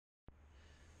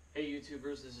Hey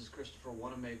YouTubers, this is Christopher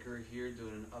Wanamaker here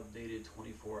doing an updated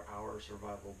 24-hour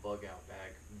survival bug out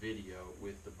bag video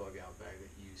with the bug out bag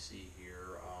that you see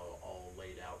here all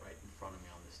laid out right in front of me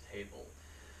on this table.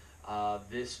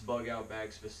 This bug out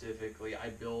bag specifically,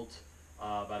 I built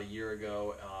about a year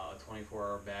ago a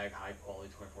 24-hour bag, high quality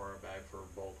 24-hour bag for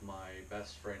both my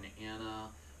best friend Anna,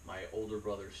 my older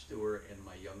brother Stuart, and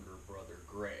my younger brother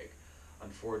Greg.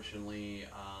 Unfortunately,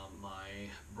 my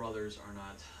brothers are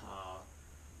not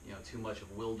too much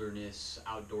of wilderness,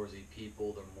 outdoorsy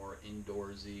people. They're more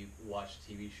indoorsy, watch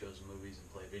TV shows, movies,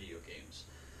 and play video games.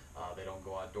 They don't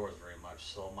go outdoors very much.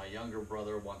 So my younger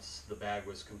brother, once the bag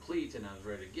was complete and I was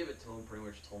ready to give it to him, pretty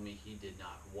much told me he did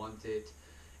not want it.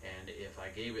 And if I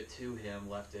gave it to him,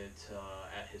 left it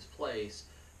at his place,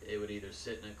 it would either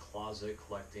sit in a closet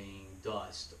collecting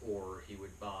dust, or he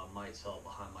would might sell it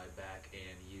behind my back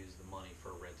and use the money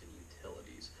for rent and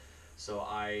utilities. So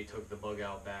I took the bug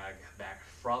out bag back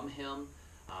from him,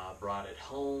 brought it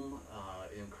home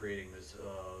in creating this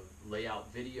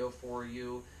layout video for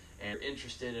you. And if you're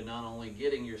interested in not only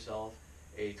getting yourself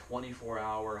a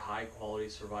 24-hour high quality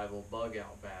survival bug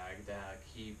out bag that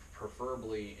keep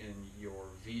preferably in your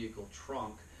vehicle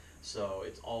trunk, so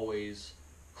it's always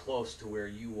close to where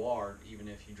you are. Even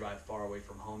if you drive far away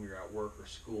from home, you're at work or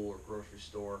school or grocery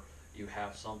store, you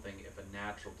have something if a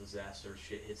natural disaster,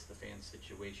 shit hits the fan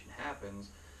situation happens,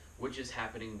 which is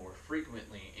happening more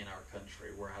frequently in our country.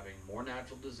 We're having more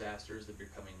natural disasters that are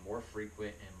becoming more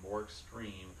frequent and more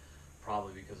extreme,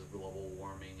 probably because of global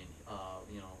warming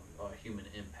and human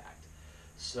impact.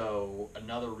 So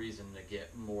another reason to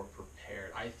get more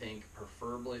prepared, I think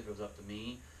preferably if it was up to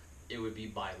me, it would be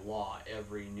by law.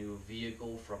 Every new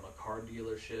vehicle from a car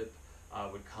dealership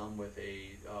would come with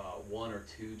a 1 or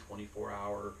 2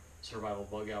 24-hour survival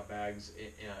bug out bags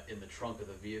in the trunk of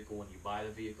the vehicle when you buy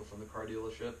the vehicle from the car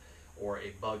dealership, or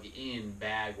a bug in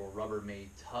bag or Rubbermaid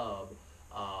tub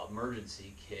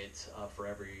emergency kit for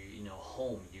every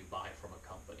home you buy from a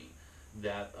company.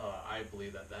 That I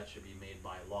believe that should be made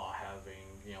by law,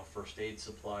 having first aid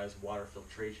supplies, water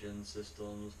filtration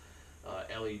systems,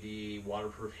 LED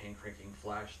waterproof hand cranking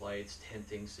flashlights,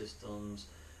 tenting systems,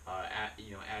 add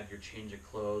your change of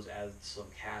clothes, add some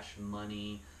cash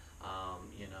money,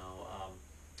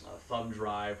 a thumb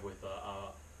drive with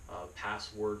a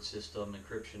password system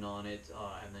encryption on it,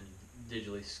 and then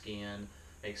digitally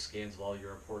make scans of all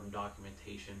your important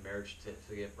documentation, marriage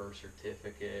certificate, birth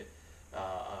certificate,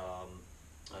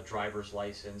 driver's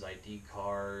license, ID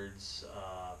cards,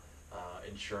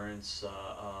 insurance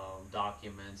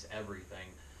documents, everything.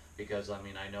 Because I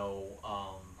know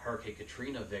Hurricane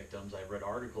Katrina victims, I've read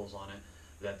articles on it,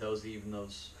 that those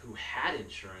who had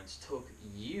insurance took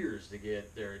years to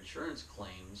get their insurance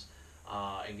claims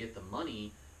and get the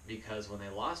money, because when they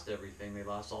lost everything, they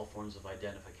lost all forms of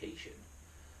identification.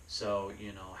 So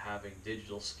having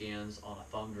digital scans on a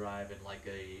thumb drive in like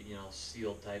a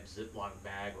sealed type Ziploc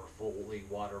bag or fully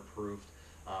waterproofed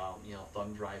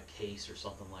thumb drive case or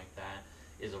something like that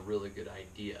is a really good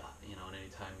idea. And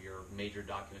anytime your major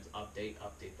documents update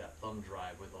that thumb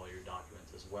drive with all your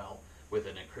documents as well, with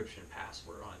an encryption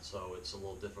password on it. So it's a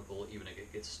little difficult, even if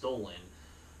it gets stolen,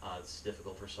 it's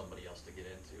difficult for somebody else to get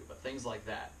into. But things like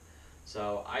that.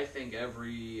 So I think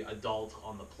every adult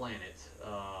on the planet,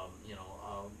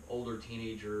 older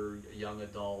teenager, young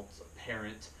adult,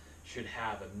 parent, should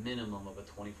have a minimum of a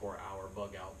 24-hour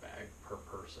bug out bag per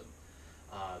person,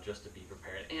 just to be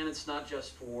prepared. And it's not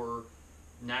just for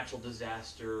natural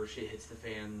disaster, shit hits the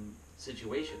fan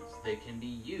situations. They can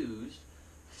be used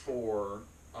for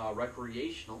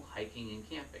recreational hiking and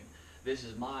camping. This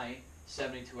is my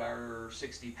 72-hour,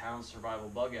 60-pound survival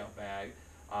bug out bag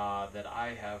that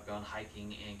I have gone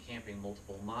hiking and camping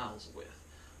multiple miles with.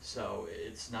 So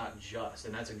it's not just,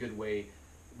 and that's a good way.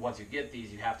 Once you get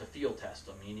these, you have to field test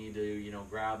them. You need to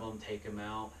grab them, take them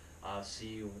out,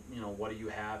 see what do you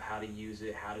have, how to use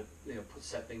it, how to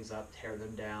set things up, tear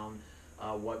them down,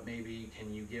 what maybe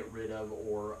can you get rid of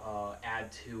or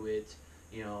add to it,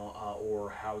 or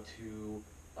how to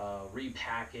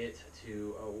repack it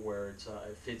to where it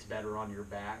fits better on your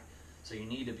back. So you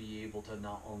need to be able to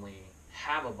not only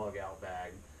have a bug out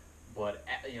bag, but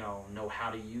know how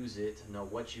to use it, know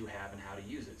what you have and how to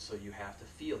use it. So you have to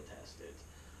field test it.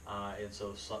 And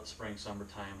so spring,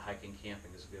 summertime, hiking,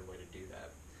 camping is a good way to do that.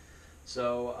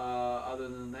 So other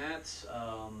than that,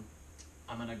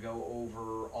 I'm going to go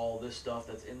over all this stuff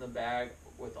that's in the bag.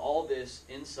 With all this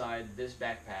inside this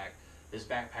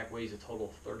backpack weighs a total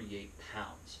of 38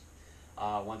 pounds.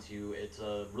 It's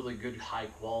a really good high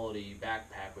quality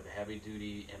backpack with a heavy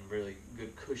duty and really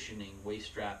good cushioning waist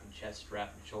strap and chest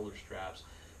strap and shoulder straps.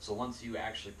 So once you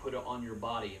actually put it on your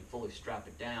body and fully strap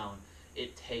it down,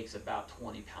 it takes about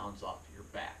 20 pounds off your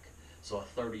back. So a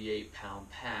 38-pound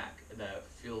pack that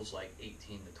feels like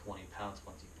 18 to 20 pounds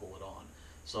once you pull it on.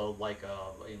 So like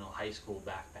a high school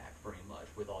backpack pretty much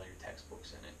with all your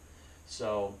textbooks in it.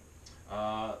 So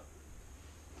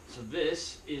so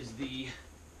this is the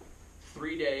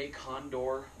 3-day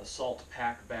Condor Assault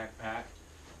Pack backpack.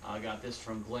 I got this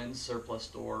from Glenn's Surplus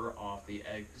Store off the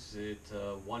exit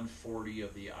 140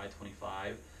 of the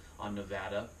I-25 on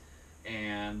Nevada.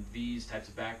 And these types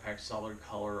of backpacks, solid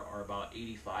color, are about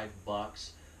 85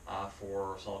 bucks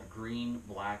for solid green,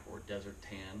 black, or desert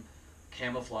tan.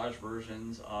 Camouflage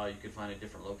versions you can find at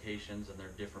different locations, and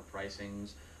they're different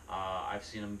pricings. I've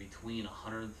seen them between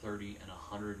 $130 and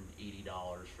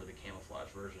 $180 for the camouflage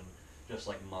version, just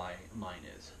like mine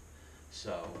is.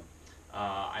 So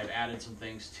I've added some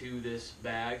things to this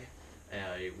bag: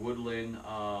 a woodland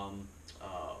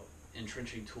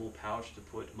entrenching tool pouch to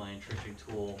put my entrenching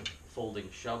tool folding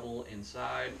shovel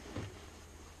inside.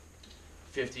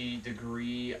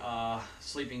 50-degree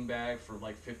sleeping bag for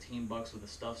like 15 bucks with a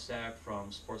stuff sack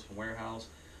from Sportsman Warehouse.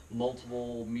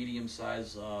 Multiple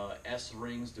medium-sized S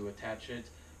rings to attach it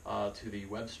to the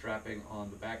web strapping on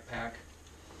the backpack.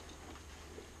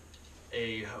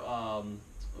 A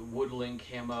woodland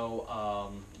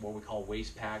camo, what we call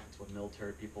waist pack. It's what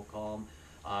military people call them.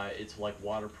 It's like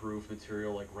waterproof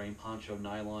material, like rain poncho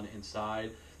nylon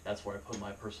inside. That's where I put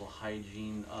my personal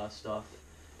hygiene stuff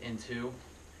into.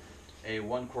 A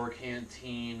one-quart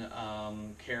canteen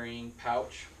carrying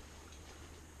pouch,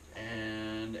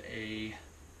 and a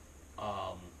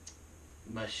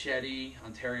machete,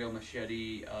 Ontario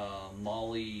machete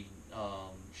Molly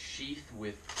sheath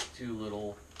with 2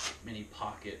 little mini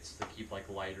pockets to keep like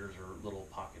lighters or little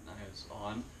pocket knives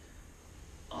on.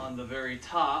 On the very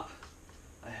top,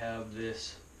 I have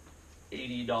this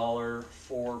 $80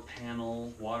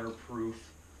 4-panel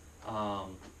waterproof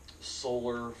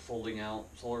solar folding out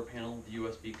solar panel with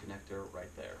USB connector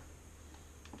right there.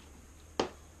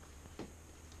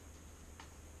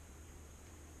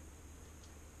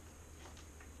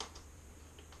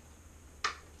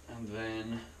 And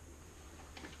then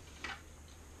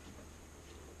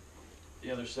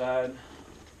the other side,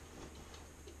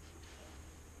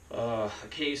 a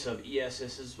case of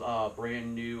ESS's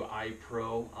brand new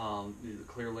iPro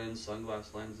clear lens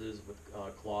sunglass lenses with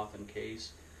cloth and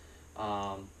case.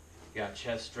 Got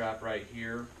chest strap right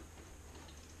here.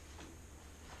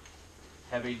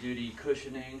 Heavy duty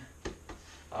cushioning.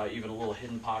 Even a little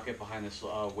hidden pocket behind this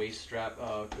waist strap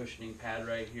cushioning pad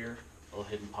right here. A little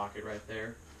hidden pocket right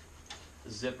there.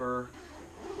 Zipper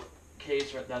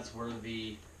case, right, that's where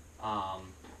the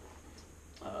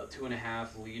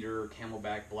 2.5 liter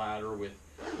Camelback bladder with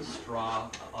straw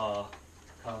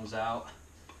comes out.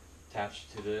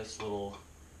 Attached to this little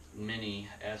mini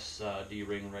SD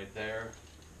ring right there.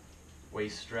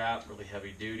 Waist strap, really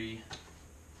heavy duty.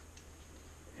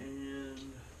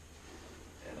 And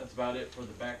that's about it for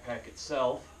the backpack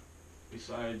itself,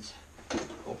 besides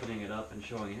opening it up and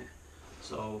showing it.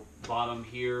 So bottom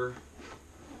here,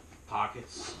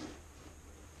 pockets,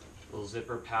 little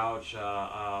zipper pouch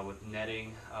with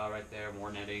netting right there,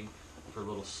 more netting for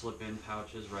little slip-in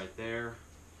pouches right there.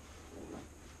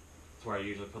 That's where I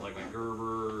usually put like my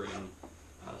Gerber and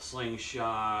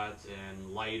slingshot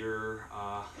and lighter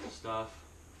stuff.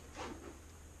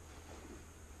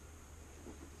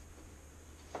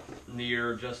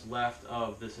 Near just left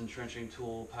of this entrenching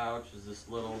tool pouch is this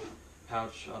little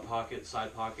pouch pocket,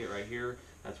 side pocket right here.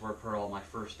 That's where I put all my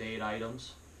first aid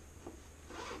items.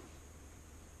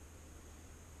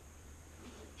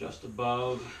 Just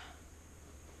above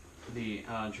the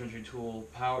entrenching tool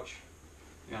pouch,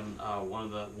 and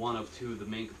one of 2 of the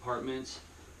main compartments,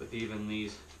 with even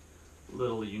these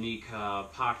little unique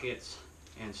pockets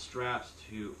and straps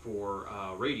for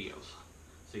radios.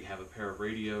 So you have a pair of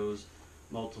radios,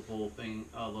 multiple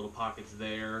little pockets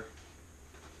there.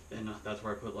 And that's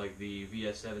where I put like the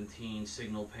VS-17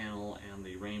 signal panel and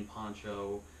the rain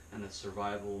poncho and the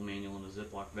survival manual in a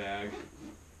Ziploc bag.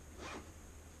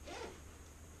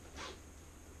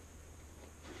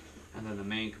 And then the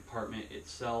main compartment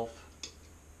itself.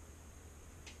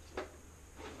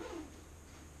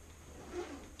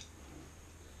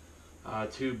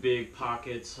 2 big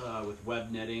pockets with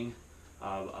web netting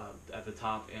at the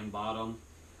top and bottom.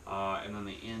 And then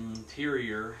the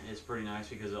interior is pretty nice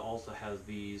because it also has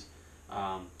these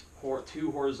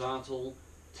 2 horizontal,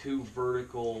 2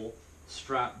 vertical,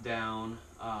 strap down,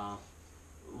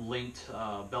 linked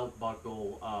belt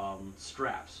buckle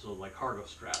straps, so like cargo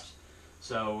straps.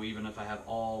 So even if I have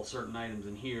all certain items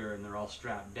in here and they're all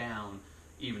strapped down,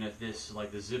 even if this,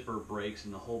 like the zipper breaks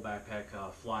and the whole backpack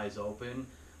flies open,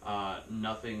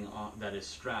 nothing that is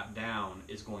strapped down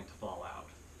is going to fall out.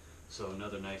 So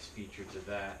another nice feature to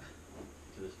that,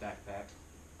 to this backpack.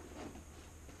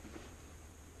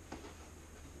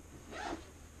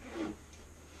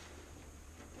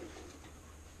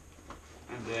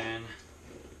 And then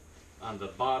on the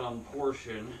bottom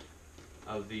portion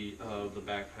of the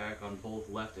backpack, on both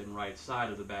left and right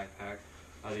side of the backpack,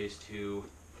 are these two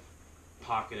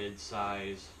pocketed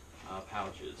size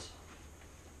pouches.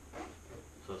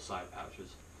 So side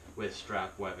pouches with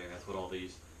strap webbing. That's what all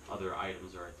these other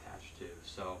items are attached to.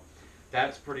 So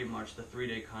that's pretty much the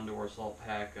 3-day Condor Assault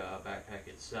Pack backpack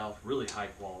itself. Really high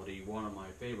quality. One of my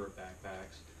favorite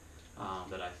backpacks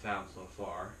that I've found so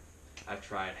far. I've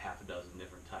tried half a dozen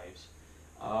different types.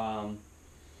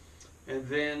 And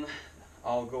then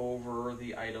I'll go over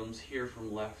the items here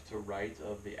from left to right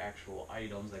of the actual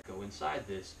items that go inside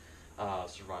this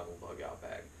survival bug out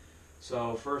bag.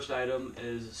 So first item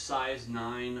is size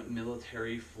 9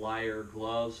 military flyer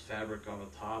gloves, fabric on the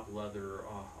top, leather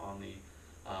on the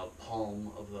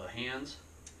palm of the hands.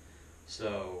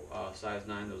 So size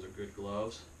 9, those are good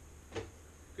gloves,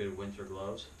 good winter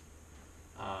gloves.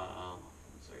 One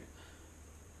second.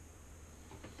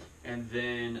 And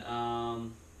then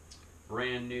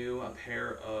brand new, a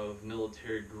pair of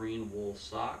military green wool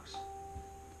socks.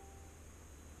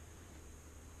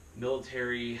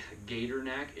 Military gator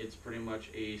neck. It's pretty much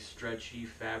a stretchy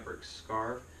fabric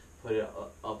scarf. Put it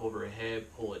up over your head,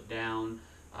 pull it down,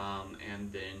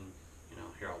 and then,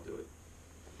 here, I'll do it.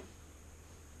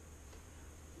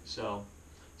 So,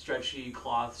 stretchy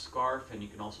cloth scarf, and you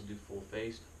can also do full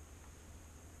faced.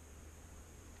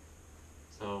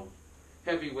 So,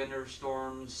 heavy winter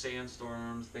storms,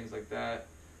 sandstorms, things like that.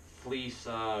 Fleece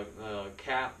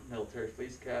cap, military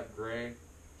fleece cap, gray.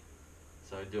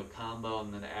 So I do a combo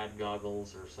and then add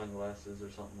goggles or sunglasses or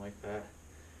something like that.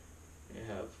 You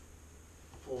have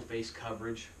full face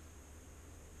coverage.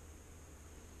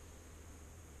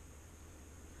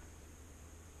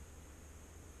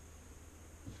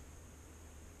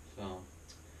 So,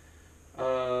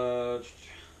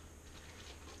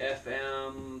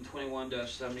 FM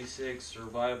 21-76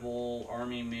 Survival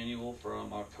Army Manual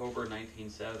from October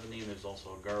 1970. There's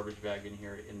also a garbage bag in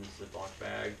here in the Ziploc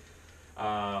bag.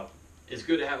 It's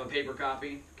good to have a paper copy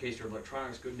in case your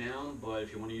electronics go down, but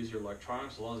if you want to use your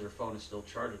electronics, as long as your phone is still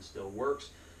charged and still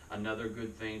works, another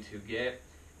good thing to get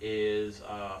is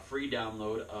a free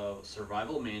download of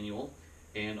Survival Manual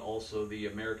and also the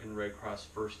American Red Cross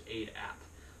First Aid app.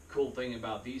 Cool thing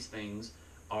about these things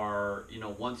are,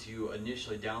 once you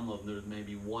initially download them, there's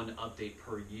maybe one update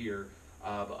per year,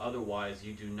 but otherwise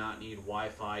you do not need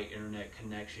Wi-Fi, internet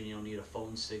connection, you don't need a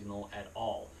phone signal at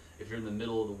all. If you're in the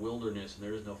middle of the wilderness and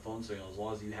there is no phone signal, as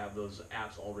long as you have those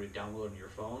apps already downloaded on your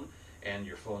phone and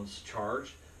your phone's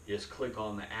charged, you just click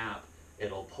on the app,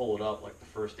 it'll pull it up like the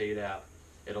First Aid app.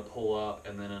 It'll pull up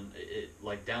and then it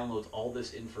like downloads all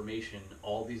this information,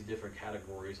 all these different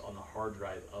categories on the hard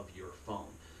drive of your phone.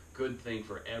 Good thing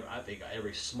for I think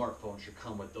every smartphone should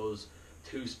come with those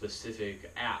two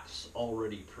specific apps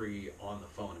already on the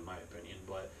phone, in my opinion,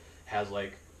 but has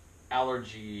like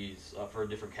allergies for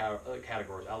different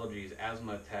categories: allergies,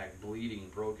 asthma attack, bleeding,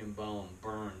 broken bone,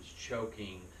 burns,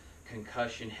 choking,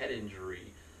 concussion, head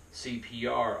injury,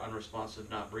 CPR, unresponsive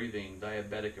not breathing,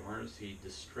 diabetic emergency,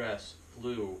 distress,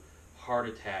 flu, heart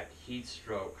attack, heat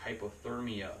stroke,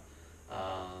 hypothermia,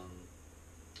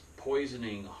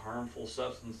 poisoning, harmful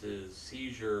substances,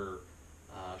 seizure,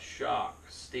 shock,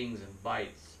 stings and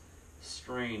bites,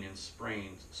 strain and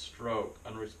sprains, stroke,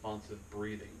 unresponsive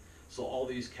breathing. So all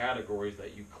these categories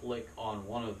that you click on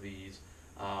one of these,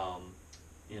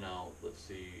 let's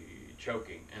see,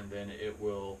 choking, and then it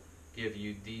will give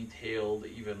you detailed,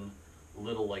 even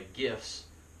little like GIFs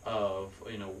of,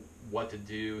 what to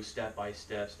do step by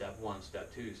step, step 1,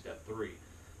 step 2, step 3.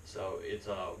 So it's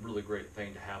a really great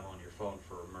thing to have on your phone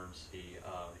for emergency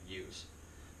use.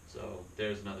 So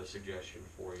there's another suggestion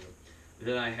for you.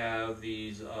 Then I have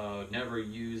these never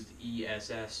used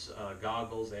ESS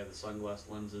goggles. They have the sunglass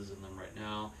lenses in them right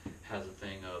now. Has a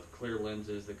thing of clear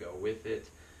lenses that go with it,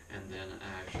 and then an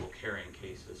actual carrying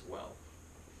case as well.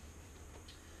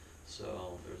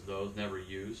 So there's those never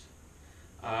used.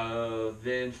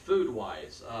 Then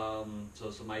food-wise,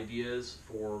 so some ideas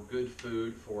for good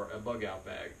food for a bug-out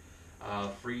bag.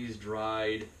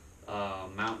 Freeze-dried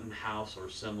Mountain House or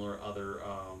similar other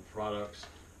products.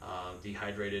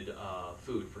 Dehydrated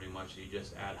food, pretty much. You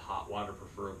just add hot water,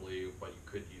 preferably, but you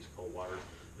could use cold water.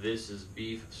 This is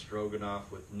beef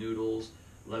stroganoff with noodles,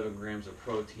 11 grams of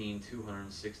protein,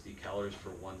 260 calories for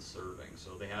one serving.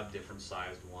 So they have different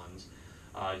sized ones.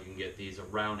 You can get these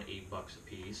around $8 a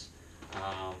piece.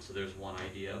 So there's one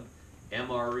idea.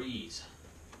 MREs,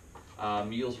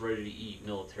 meals ready to eat,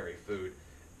 military food.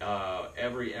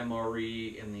 Every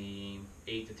MRE in the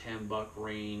 $8 to $10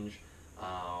 range,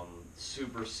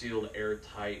 super sealed,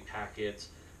 airtight packets.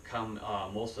 Come,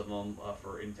 most of them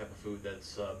for any type of food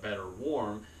that's better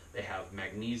warm. They have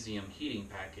magnesium heating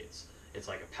packets. It's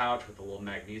like a pouch with a little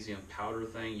magnesium powder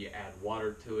thing. You add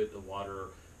water to it. The water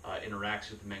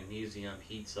interacts with the magnesium,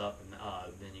 heats up, and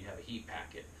then you have a heat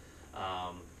packet.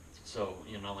 So,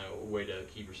 not only a way to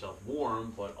keep yourself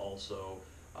warm, but also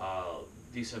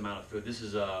decent amount of food. This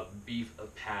is a beef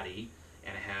patty,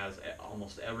 and it has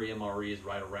almost every MRE is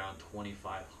right around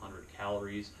 2,500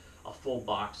 calories. A full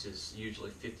box is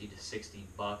usually 50 to 60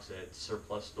 bucks at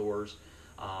surplus stores.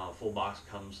 Full box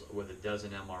comes with a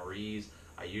dozen MREs.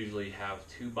 I usually have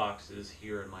 2 boxes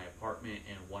here in my apartment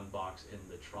and 1 box in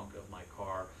the trunk of my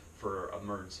car for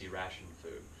emergency ration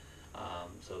food.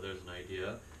 So there's an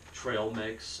idea. Trail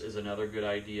mix is another good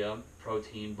idea.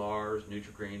 Protein bars,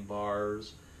 Nutri-Grain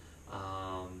bars,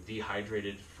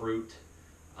 dehydrated fruit,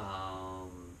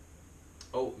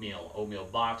 oatmeal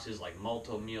boxes like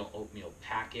Malto-meal, oatmeal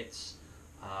packets.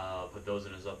 Put those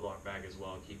in a Ziploc bag as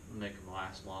well and make them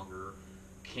last longer.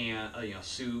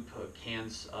 Soup,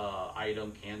 canned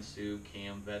soup,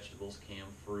 canned vegetables,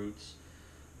 canned fruits.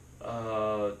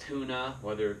 Tuna,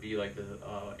 whether it be like the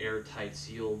airtight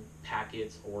sealed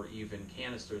packets or even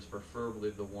canisters, preferably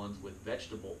the ones with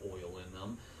vegetable oil in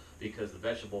them, because the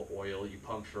vegetable oil, you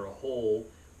puncture a hole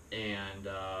and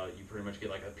you pretty much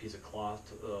get like a piece of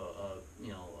cloth, a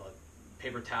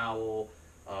paper towel,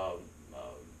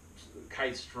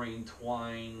 kite string,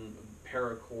 twine,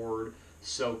 paracord,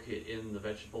 soak it in the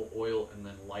vegetable oil, and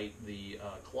then light the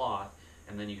cloth,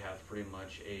 and then you have pretty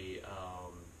much a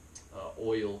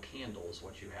oil candle is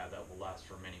what you have that will last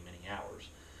for many, many hours.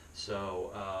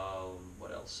 So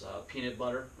what else? Peanut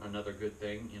butter, another good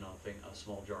thing. A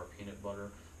small jar of peanut butter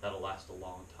that'll last a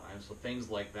long time. So things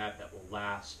like that will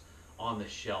last on the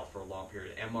shelf for a long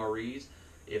period. MREs,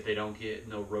 if they don't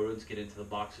no rodents get into the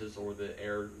boxes or the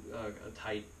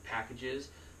air-tight packages,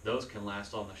 those can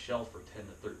last on the shelf for 10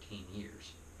 to 13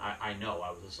 years. I know, I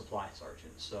was a supply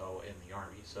sergeant in the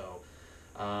Army, so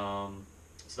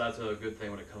that's a good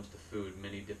thing when it comes to food.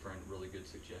 Many different really good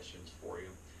suggestions for you.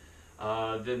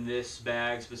 Then this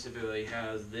bag specifically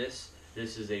has this.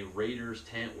 This is a Raiders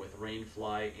tent with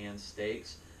rainfly and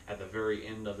stakes. At the very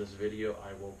end of this video,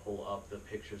 I will pull up the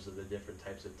pictures of the different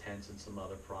types of tents and some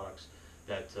other products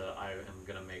that I am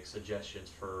going to make suggestions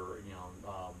for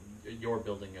your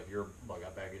building of your bug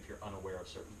out bag if you're unaware of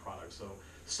certain products. So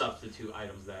substitute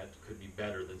items that could be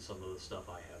better than some of the stuff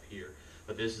I have here.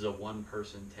 But this is a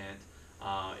one-person tent.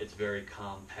 It's very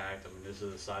compact. I mean, this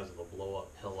is the size of a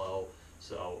blow-up pillow.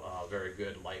 So very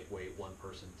good, lightweight,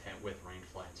 one-person tent with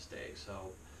rainfly and stay.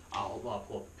 So I'll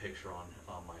pull up a picture on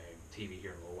my TV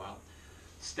here in a little while.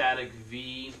 Static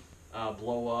V.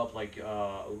 Blow up like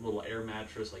a little air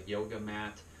mattress, like yoga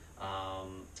mat.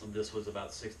 This was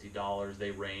about $60.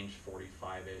 They range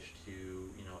 45-ish to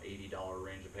 $80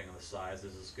 range depending on the size.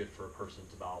 This is good for a person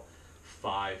that's about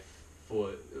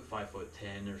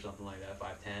 5'10" or something like that,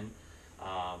 5'10".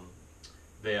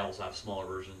 They also have smaller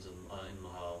versions and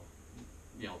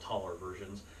taller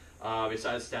versions.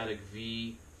 Besides Static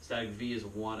V is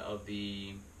one of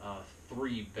the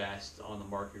 3 best on the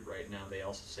market right now. They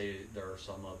also say there are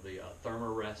some of the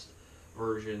Thermarest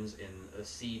versions, and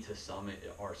C to Summit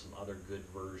are some other good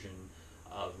version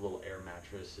of little air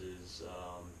mattresses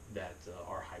that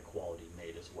are high quality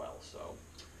made as well. So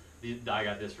I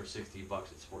got this for $60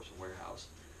 at Sports and Warehouse.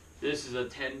 This is a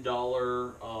 $10.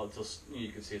 You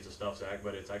can see it's a stuff sack,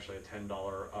 but it's actually a $10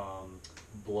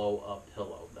 blow-up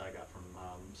pillow that I got from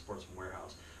Sports and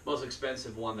Warehouse. Most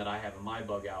expensive one that I have in my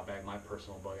bug out bag, my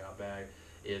personal bug out bag,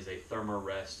 is a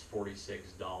Thermarest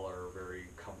 $46 very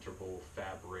comfortable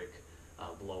fabric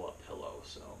blow-up pillow.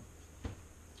 So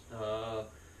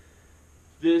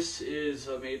this is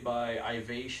made by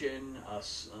Ivation.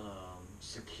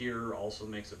 Secure also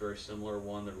makes a very similar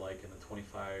one. They're like in the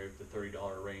 $25 to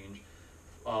 $30 range.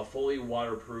 Fully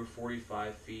waterproof,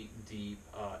 45 feet deep,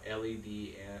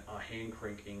 LED and hand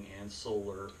cranking and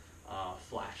solar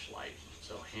flashlight.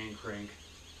 So hand crank,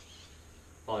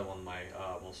 probably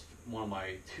one of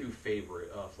my 2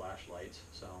 favorite flashlights.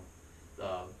 So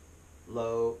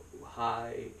low,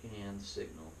 high, and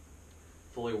signal.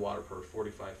 Fully waterproof,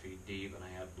 45 feet deep, and I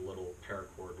have a little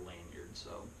paracord lanyard.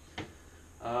 So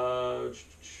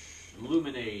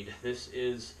Luminade.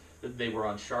 They were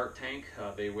on Shark Tank.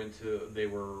 They were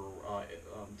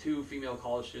 2 female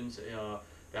college students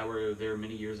that were there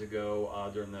many years ago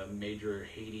during the major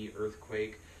Haiti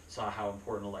earthquake. Saw how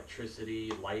important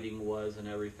electricity, lighting was, and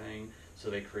everything. So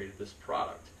they created this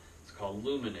product. It's It's called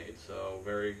Luminate, so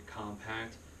very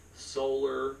compact,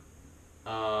 solar,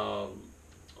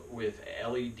 with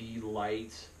LED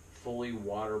lights, fully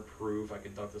waterproof. I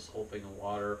can dunk this whole thing in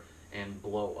water and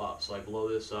blow up. So I blow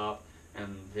this up,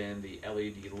 and then the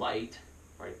LED light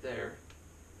right there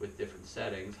with different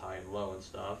settings, high and low and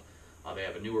stuff. They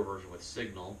have a newer version with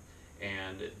signal,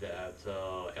 and that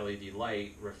LED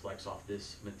light reflects off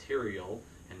this material,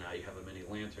 and now you have a mini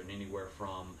lantern anywhere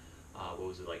from what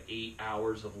was it, like 8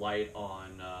 hours of light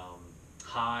on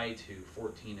high to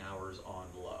 14 hours on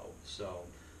low. So,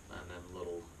 and then a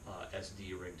little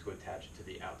SD ring to attach it to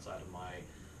the outside of my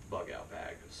bug out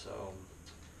bag. So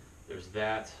there's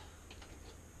that.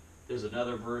 There's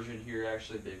another version here.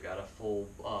 Actually, they've got a full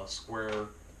square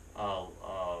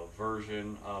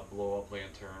version blow up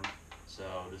lantern. So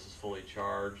this is fully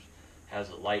charged. Has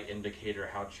a light indicator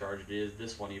how charged it is.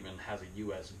 This one even has a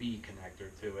USB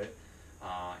connector to it,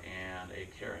 and a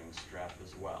carrying strap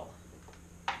as well.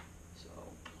 So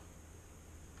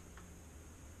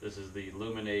this is the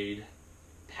Luminade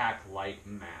Pack Light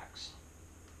Max.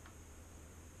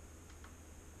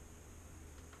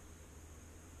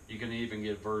 You can even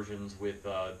get versions with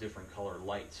different color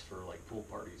lights for like pool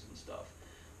parties and stuff.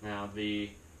 Now the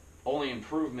only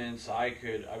improvements I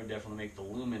would definitely make the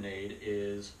Luminade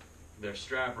is their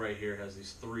strap right here has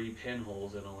these 3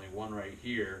 pinholes and only one right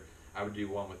here. I would do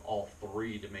one with all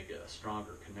 3 to make it a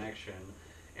stronger connection.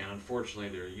 And unfortunately,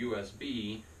 they're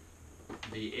USB.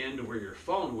 The end where your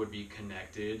phone would be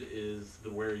connected is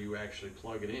where you actually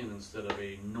plug it in instead of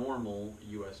a normal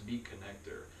USB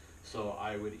connector. So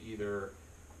I would either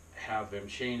have them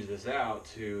change this out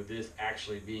to this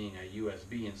actually being a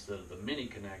USB instead of the mini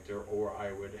connector, or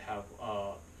I would have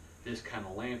this kind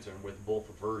of lantern with both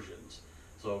versions.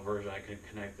 So a version I could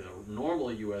connect the normal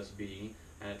USB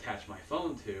and attach my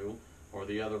phone to, or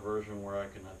the other version where I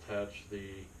can attach the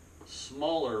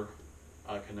smaller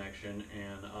connection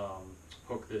and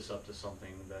hook this up to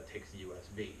something that takes the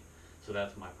USB. So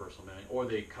that's my personal opinion. Or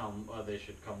they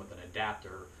should come with an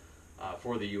adapter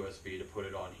for the USB to put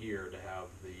it on here to have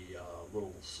the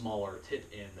little smaller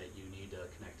tip in that you need to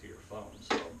connect to your phone.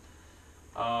 So,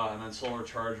 and then solar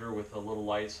charger with a little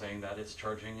light saying that it's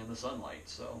charging in the sunlight.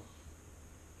 So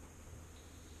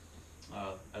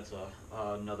that's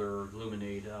another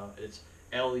Luminade. It's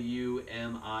Lumin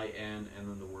and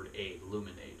then the word A,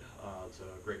 Luminade. It's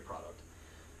a great product.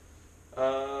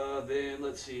 Then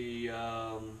let's see,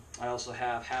 I also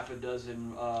have half a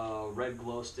dozen red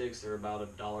glow sticks. They're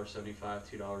about $1.75,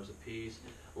 $2 a piece.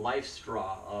 Life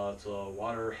Straw, it's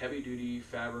a heavy duty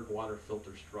fabric water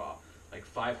filter straw, like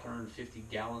 550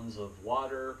 gallons of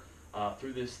water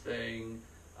through this thing.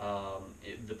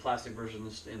 The plastic version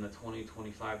is in the $20,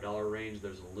 $25 range.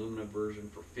 There's an aluminum version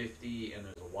for $50, and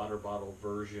there's a water bottle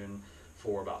version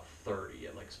for about $30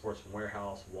 at like Sportsman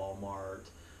Warehouse, Walmart,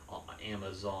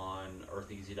 Amazon,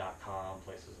 EarthEasy.com,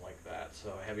 places like that.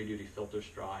 So heavy duty filter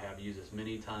straw. I have used this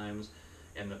many times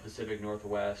in the Pacific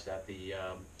Northwest at the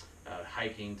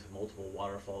hiking to multiple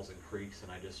waterfalls and creeks,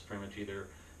 and I just pretty much either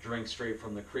drink straight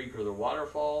from the creek or the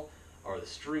waterfall or the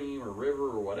stream or river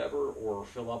or whatever, or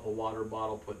fill up a water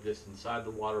bottle, put this inside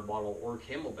the water bottle, or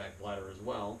Camelback bladder as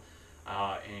well,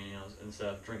 and instead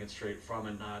of drinking straight from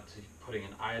it, not putting in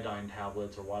iodine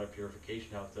tablets or water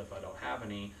purification tablets if I don't have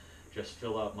any, just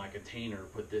fill up my container,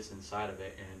 put this inside of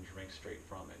it, and drink straight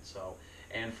from it. So,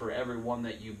 and for every one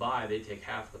that you buy, they take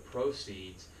half the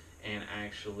proceeds and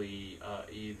actually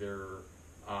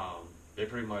they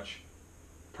pretty much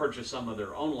purchase some of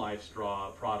their own Life Straw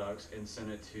products and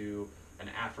send it to an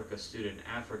Africa student in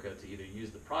Africa to either use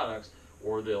the products,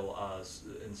 or they'll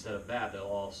instead of that, they'll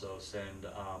also send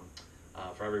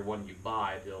for every one you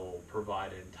buy, they'll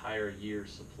provide an entire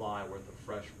year's supply worth of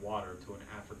fresh water to an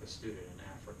Africa student in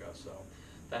Africa. So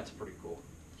that's pretty cool.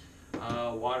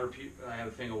 I have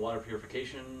a thing of water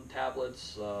purification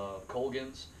tablets,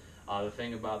 Colgans. The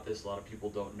thing about this, a lot of people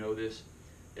don't know this.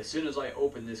 As soon as I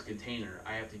open this container,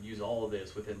 I have to use all of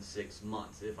this within 6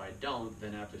 months. If I don't,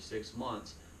 then after 6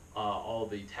 months, all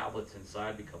the tablets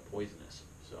inside become poisonous.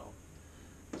 So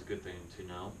it's a good thing to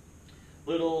know.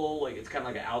 Little, like, it's kind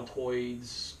of like an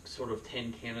Altoids sort of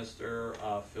tin canister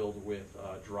filled with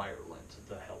dryer lint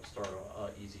to help start a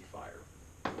easy fire.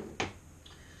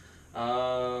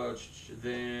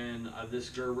 Then this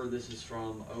Gerber, this is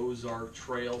from Ozark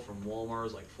Trail from Walmart,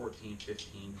 is like 14,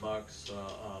 15 bucks,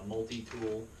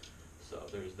 multi-tool. So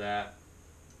there's that.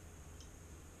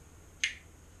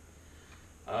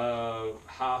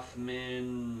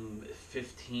 Hoffman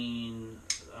 15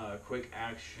 quick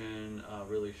action,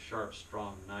 really sharp,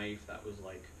 strong knife. That was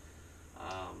like,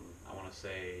 I want to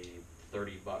say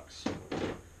 30 bucks.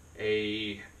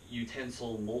 A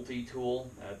utensil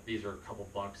multi-tool. These are a couple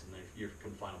bucks, and you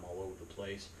can find them all over the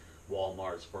place.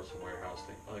 Walmart, Sports and Warehouse,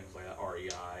 things like that,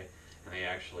 REI, and they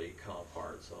actually come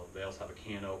apart. So they also have a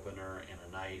can opener and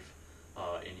a knife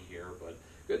in here, but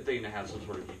good thing to have some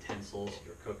sort of utensils if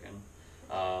you're cooking.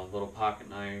 Little pocket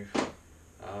knife,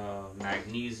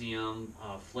 magnesium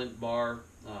flint bar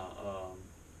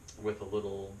with a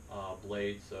little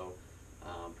blade, so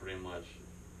pretty much,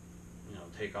 you know,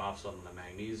 take off some of the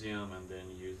magnesium and then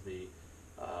use the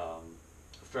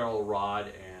ferrule rod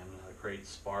and create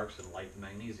sparks and light the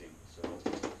magnesium. So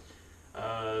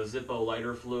Zippo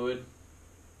lighter fluid,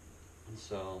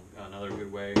 so another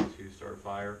good way to start a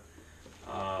fire.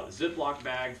 Ziploc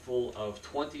bag full of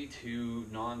 22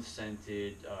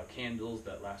 non-scented candles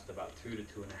that last about 2 to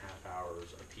 2.5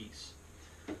 hours a piece.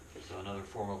 So another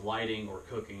form of lighting or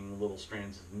cooking little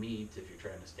strands of meat if you're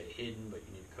trying to stay hidden but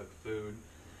you need to cook food.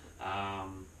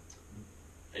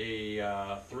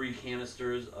 3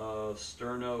 canisters of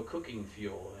Sterno cooking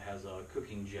fuel. It has a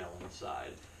cooking gel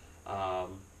inside.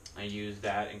 I use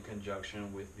that in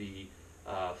conjunction with the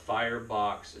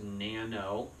Firebox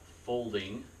Nano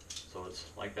folding. So it's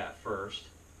like that first,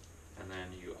 and then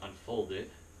you unfold it.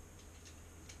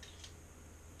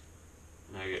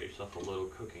 Now you get yourself a little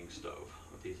cooking stove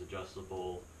with these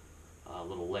adjustable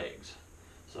little legs.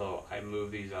 So I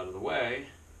move these out of the way,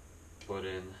 put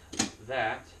in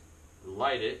that,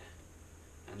 light it,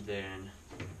 and then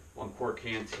 1 quart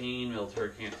canteen,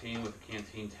 military canteen with a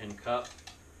canteen tin cup,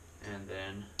 and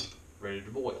then ready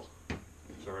to boil.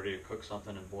 So ready to cook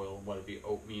something and boil, whether it be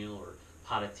oatmeal or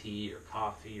pot of tea or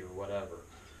coffee or whatever.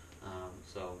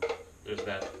 So there's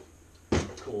that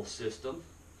cool system.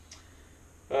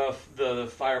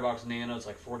 The Firebox Nano, it's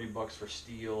like 40 bucks for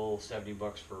steel, 70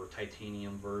 bucks for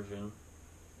titanium version.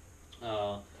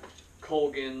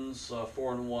 Colgan's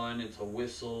 4-in-1, it's a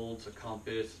whistle, it's a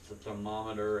compass, it's a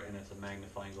thermometer, and it's a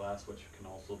magnifying glass, which can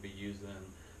also be used in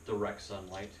direct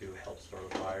sunlight to help start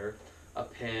a fire. A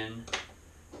pen,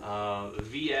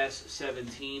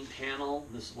 VS-17 panel.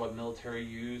 This is what military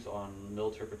use on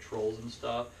military patrols and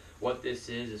stuff. What this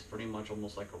is pretty much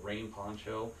almost like a rain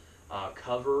poncho.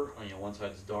 Cover, you know, one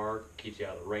side's dark, keeps you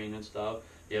out of the rain and stuff.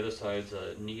 The other side's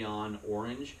a neon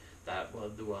orange that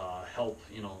will help,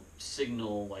 you know,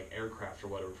 signal like aircraft or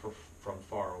whatever from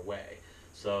far away.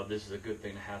 So this is a good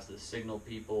thing to have to signal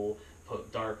people,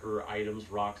 put darker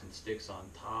items, rocks and sticks on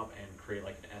top, and create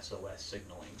like an SOS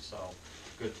signaling. So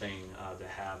good thing to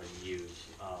have and use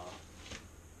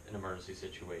in emergency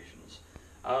situations.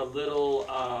 Little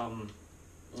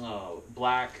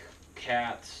Black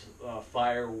Cat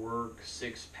firework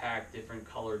 6-pack different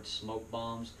colored smoke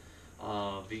bombs.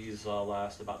 These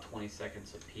last about 20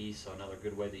 seconds a piece, so another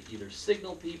good way to either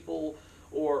signal people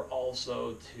or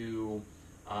also to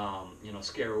you know,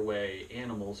 scare away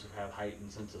animals who have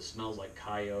heightened sense of smells, like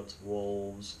coyotes,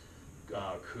 wolves,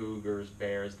 cougars,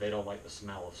 bears. They don't like the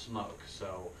smell of smoke,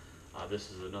 so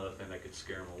this is another thing that could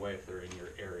scare them away if they're in your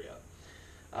area.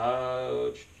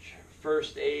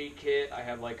 First aid kit, I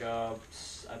have like I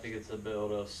think it's about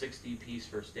a 60-piece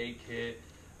first aid kit.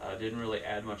 Didn't really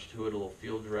add much to it. A little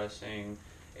field dressing,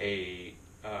 a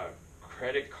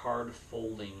credit card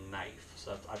folding knife.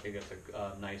 So I think that's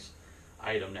a nice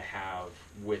item to have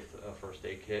with a first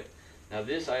aid kit. Now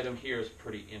this item here is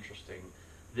pretty interesting.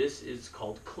 This is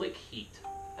called Click Heat,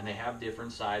 and they have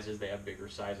different sizes. They have bigger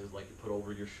sizes, like you put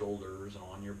over your shoulders and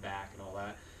on your back and all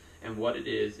that. And what it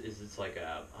is it's like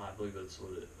a, I believe it's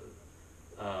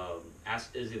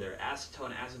is either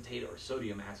acetone acetate or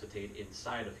sodium acetate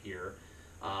inside of here.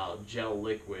 Gel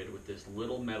liquid with this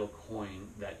little metal coin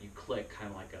that you click, kind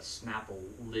of like a Snapple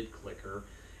lid clicker.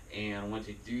 And once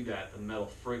you do that, the metal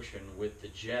friction with the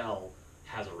gel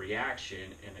has a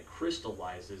reaction and it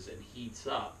crystallizes and heats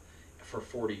up for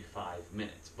 45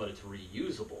 minutes, but it's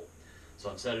reusable.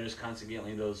 So instead of just constantly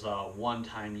getting those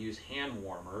one-time use hand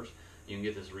warmers, you can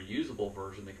get this reusable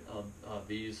version.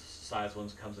 These size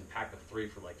ones comes in pack of 3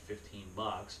 for like 15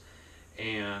 bucks.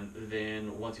 And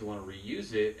then once you want to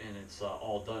reuse it and it's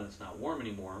all done, it's not warm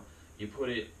anymore, you put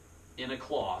it in a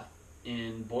cloth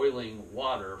in boiling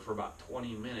water for about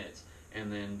 20 minutes, and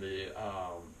then the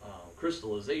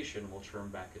crystallization will turn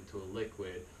back into a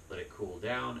liquid, let it cool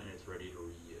down, and it's ready to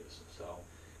reuse. So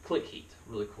Click Heat,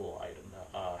 really cool item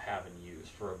to have and use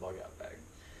for a bug out bag.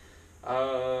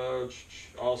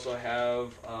 Also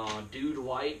have Dude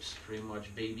wipes, pretty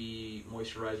much baby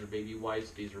moisturizer baby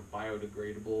wipes. These are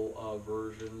biodegradable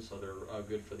versions, so they're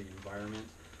good for the environment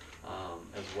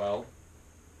as well.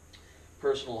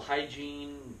 Personal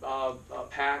hygiene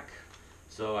pack.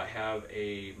 So I have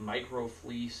a micro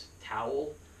fleece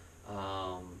towel.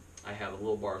 I have a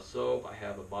little bar of soap, I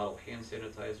have a bottle of hand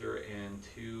sanitizer, and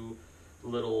 2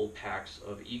 little packs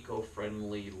of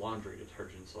eco-friendly laundry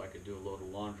detergent, so I could do a load of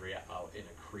laundry out in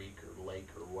a creek or lake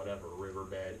or whatever,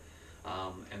 riverbed.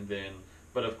 And then,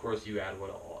 but of course you add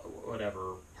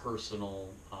whatever personal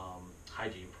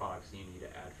hygiene products you need to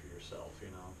add for yourself, you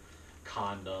know,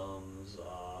 condoms,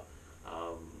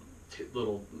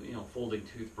 little, you know, folding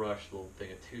toothbrush, little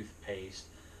thing of toothpaste,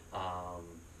 um,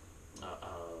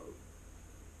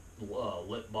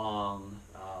 lip balm,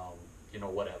 you know,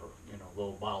 whatever, you know,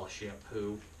 little bottle of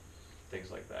shampoo,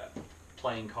 things like that.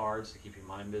 Playing cards to keep your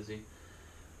mind busy.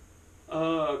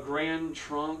 Grand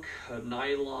trunk, a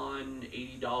nylon,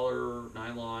 $80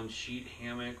 nylon sheet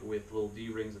hammock with little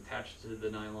D-rings attached to the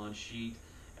nylon sheet.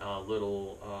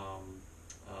 Little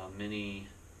mini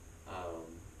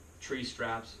tree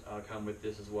straps come with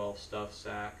this as well. Stuff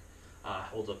sack,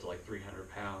 holds up to like 300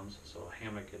 pounds, so a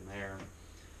hammock in there.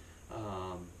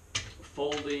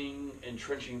 Folding and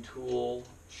trenching tool,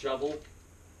 shovel.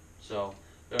 So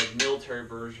there are military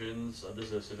versions. This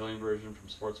is a civilian version from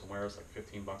Sports and Wear. It's like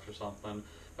 15 bucks or something.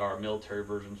 There are military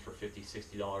versions for $50,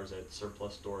 $60 at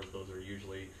surplus stores. Those are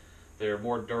usually, they're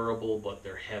more durable, but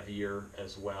they're heavier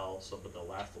as well. So, but they'll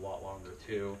last a lot longer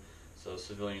too. So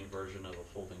civilian version of a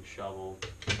folding shovel.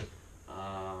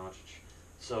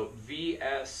 So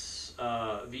VSSL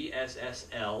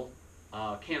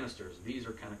canisters. These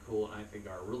are kind of cool, and I think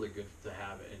are really good to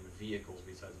have in vehicles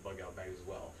besides bug out bags as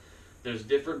well. There's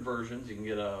different versions. You can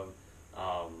get a,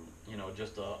 you know,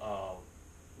 just a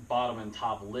bottom and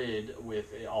top lid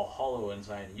with it all hollow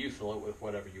inside, and you fill it with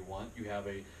whatever you want. You have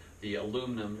the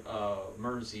aluminum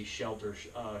emergency shelter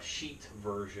sheet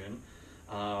version.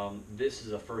 This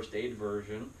is a first aid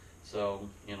version. So,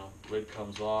 you know, lid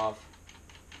comes off,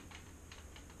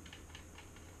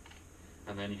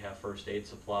 and then you have first aid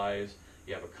supplies.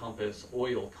 You have a compass,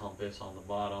 oil compass on the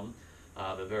bottom.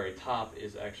 The very top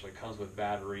is actually comes with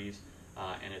batteries,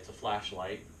 and it's a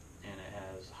flashlight, and it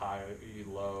has high,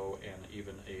 low, and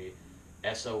even a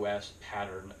SOS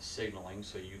pattern signaling,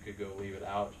 so you could go leave it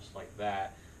out just like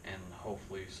that, and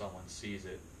hopefully someone sees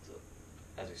it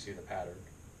as they see the pattern.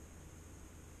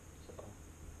 So,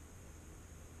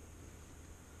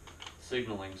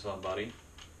 signaling somebody.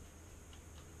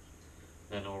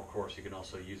 Then of course you can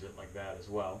also use it like that as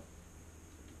well.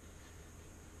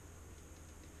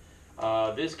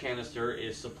 This canister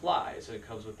is supplies, so it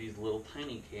comes with these little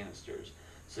tiny canisters.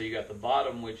 So you got the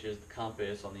bottom, which is the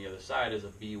compass. On the other side is a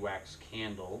beeswax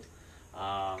candle.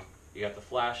 You got the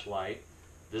flashlight.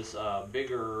 This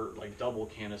bigger, like double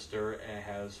canister, and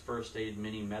has first aid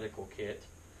mini medical kit.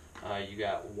 You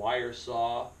got wire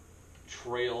saw,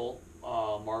 trail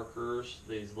markers,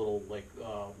 these little like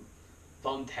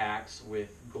thumbtacks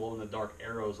with glow-in-the-dark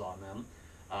arrows on them,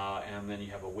 and then you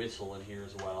have a whistle in here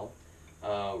as well.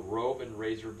 Rope and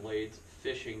razor blades,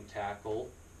 fishing tackle,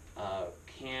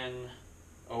 can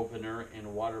opener,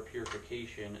 and water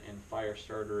purification, and fire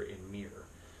starter and mirror.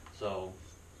 So,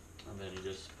 and then you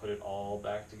just put it all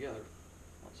back together.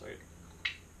 One second.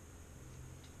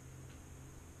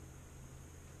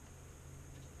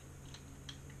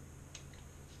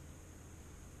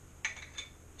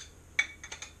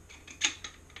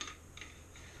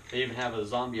 They even have a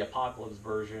zombie apocalypse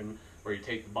version where you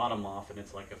take the bottom off and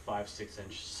it's like a 5-6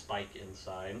 inch spike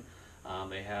inside.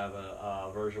 They have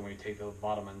a version where you take the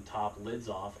bottom and top lids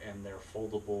off, and they're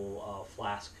foldable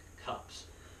flask cups.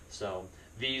 So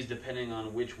these, depending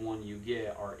on which one you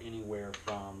get, are anywhere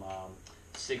from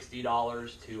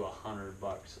 $60 to $100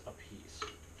 a piece.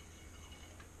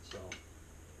 So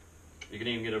you can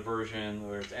even get a version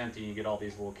where it's empty, and you get all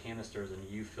these little canisters, and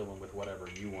you fill them with whatever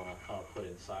you want to put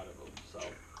inside of them. So.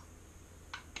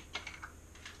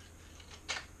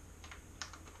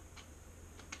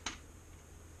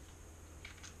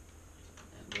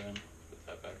 Then put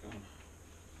that back on.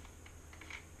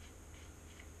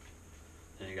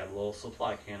 Then you got a little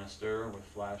supply canister with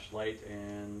flashlight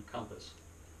and compass.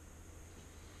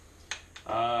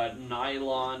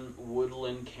 Nylon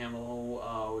woodland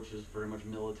camo, which is very much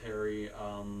military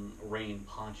rain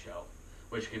poncho,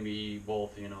 which can be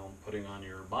both, you know, putting on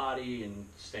your body and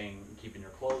keeping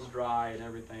your clothes dry and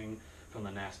everything from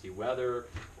the nasty weather,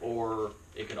 or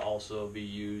it could also be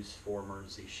used for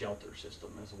emergency shelter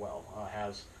system as well. It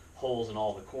has holes in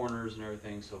all the corners and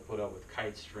everything, so put up with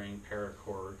kite string,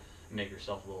 paracord, and make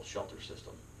yourself a little shelter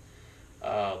system.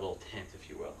 A little tent, if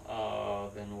you will.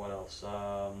 Then what else?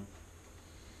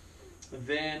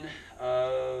 Then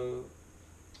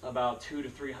about 200 to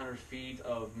 300 feet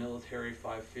of military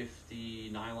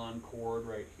 550 nylon cord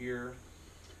right here.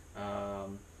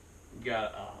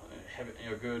 Got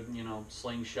a good, you know,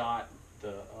 slingshot,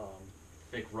 the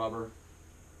thick rubber.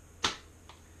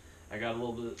 I got a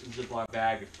little bit of Ziploc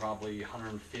bag of probably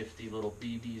 150 little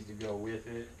BBs to go with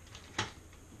it.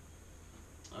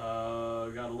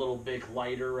 Got a little big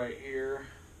lighter right here.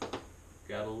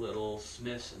 Got a little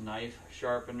Smith's knife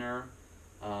sharpener,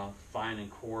 fine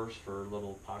and coarse for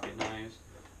little pocket knives.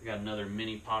 I got another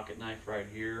mini pocket knife right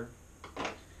here.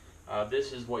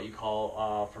 This is what you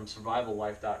call, from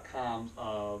survivallife.com,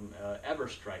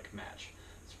 Everstrike match.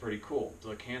 It's pretty cool. It's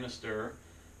a canister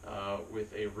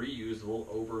with a reusable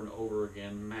over and over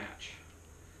again match.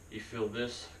 You fill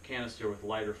this canister with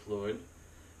lighter fluid,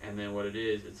 and then what it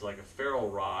is, it's like a ferro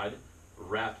rod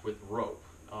wrapped with rope.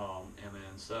 And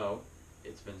then so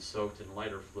it's been soaked in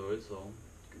lighter fluid, so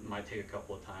it might take a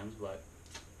couple of times, but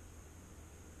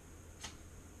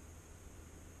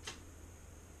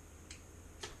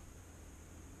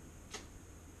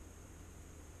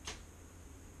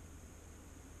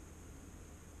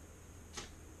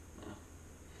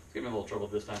it's giving me a little trouble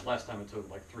this time. Last time it took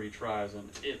like 3 tries and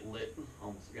it lit.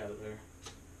 Almost got it there.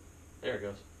 There it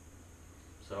goes.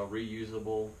 So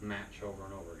reusable match over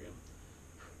and over again.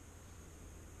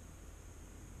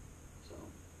 So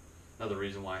another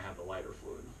reason why I have the lighter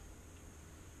fluid.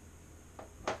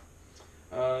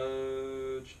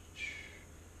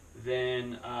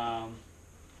 Then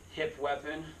hip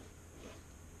weapon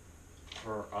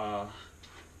for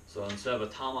so instead of a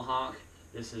tomahawk,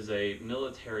 this is a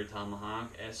military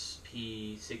tomahawk,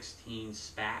 SP-16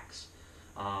 Spax.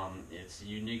 It's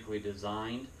uniquely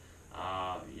designed.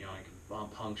 You know, it can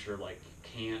puncture like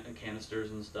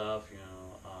canisters and stuff, you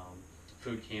know,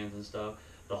 food cans and stuff.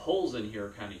 The holes in here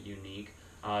are kind of unique.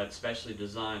 It's specially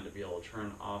designed to be able to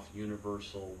turn off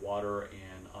universal water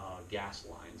and gas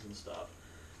lines and stuff.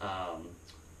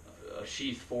 A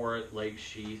sheath for it, leg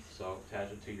sheath, so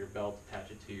attach it to your belt,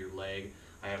 attach it to your leg.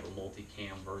 I have a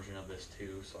multi-cam version of this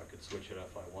too, so I could switch it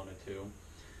if I wanted to.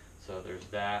 So there's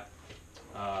that.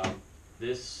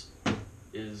 This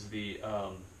is the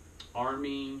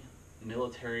Army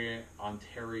Military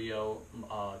Ontario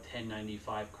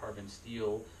 1095 carbon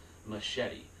steel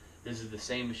machete. This is the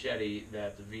same machete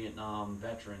that the Vietnam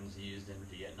veterans used in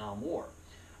the Vietnam War.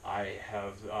 I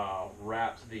have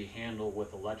wrapped the handle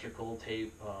with electrical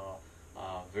tape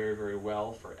very, very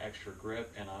well for extra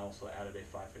grip, and I also added a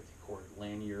 550 cord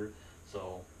lanyard,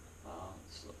 so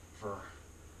for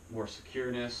more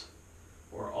secureness,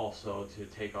 or also to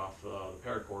take off the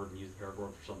paracord and use the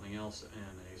paracord for something else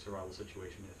in a survival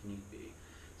situation if need be.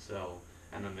 So,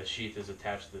 and then the sheath is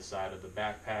attached to the side of the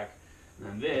backpack. And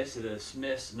then this is a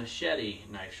Smith's machete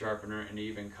knife sharpener, and it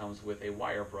even comes with a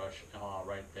wire brush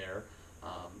right there.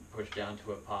 Push down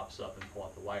to it, pops up, and pull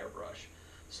out the wire brush.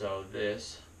 So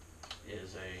this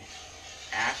is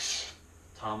a axe,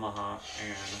 tomahawk,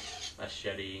 and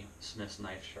machete Smith's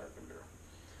knife sharpener.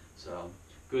 So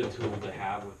good tool to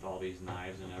have with all these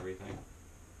knives and everything.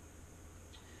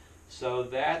 So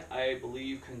that, I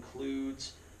believe,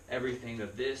 concludes everything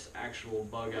that this actual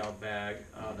bug out bag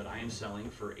that I am selling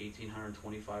for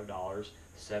 $1,825,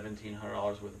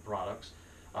 $1,700 worth of products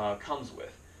comes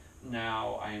with.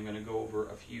 Now I am going to go over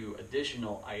a few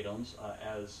additional items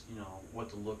as you know what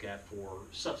to look at for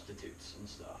substitutes and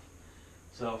stuff.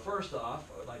 So first off,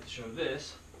 I would like to show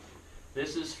this.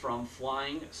 This is from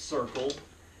Flying Circle.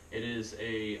 It is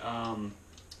a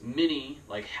mini,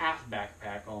 like half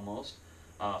backpack almost,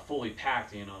 fully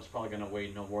packed. You know, it's probably going to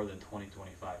weigh no more than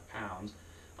 20-25 pounds.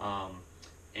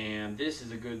 And this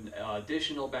is a good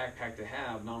additional backpack to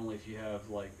have, not only if you have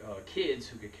like kids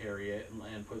who could carry it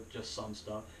and put just some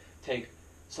stuff. Take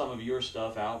some of your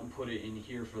stuff out and put it in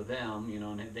here for them, you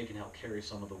know, and they can help carry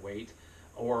some of the weight.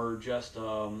 Or just,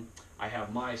 I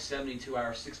have my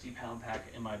 72-hour, 60-pound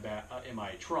pack in my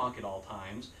trunk at all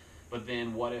times. But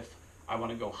then what if I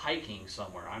want to go hiking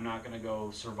somewhere? I'm not going to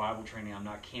go survival training. I'm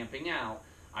not camping out.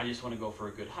 I just want to go for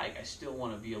a good hike. I still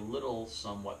want to be a little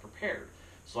somewhat prepared.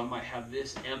 So I might have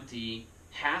this empty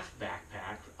half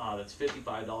backpack that's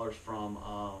 $55 from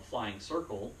Flying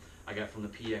Circle. I got from the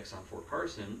PX on Fort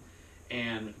Carson,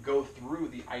 and go through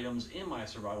the items in my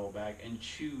survival bag and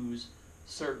choose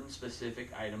certain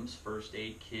specific items: first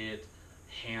aid kit,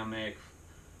 hammock,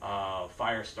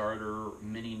 fire starter,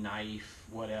 mini knife,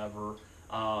 whatever,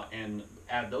 and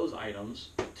add those items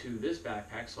to this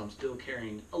backpack so I'm still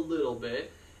carrying a little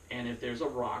bit. And if there's a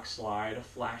rock slide, a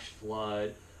flash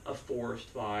flood, a forest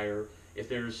fire, if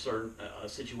there's certain a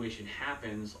situation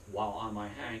happens while on my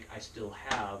hike, I still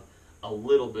have a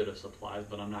little bit of supplies,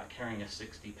 but I'm not carrying a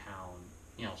 60-pound,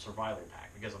 you know, survival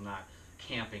pack because I'm not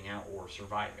camping out or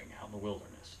surviving out in the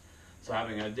wilderness. So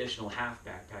having an additional half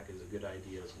backpack is a good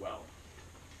idea as well.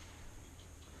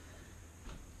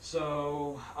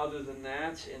 So other than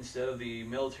that, instead of the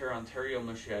Military Ontario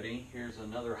machete, here's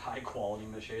another high quality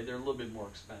machete. They're a little bit more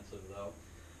expensive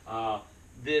though.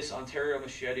 This Ontario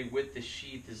machete with the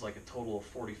sheath is like a total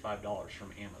of $45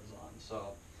 from Amazon. So,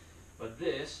 but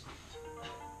this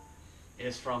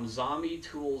is from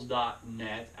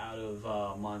zombietools.net out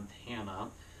of Montana.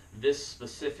 This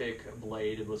specific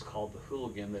blade was called the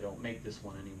Hooligan. They don't make this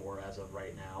one anymore as of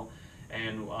right now.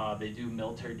 And they do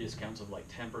military discounts of like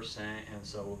 10%, and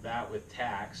so that with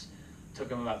tax took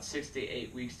them about 6 to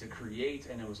 8 weeks to create,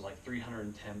 and it was like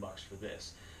 $310 for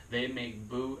this. They make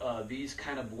these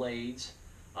kind of blades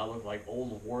look like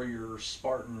old warrior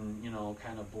Spartan,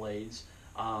 kind of blades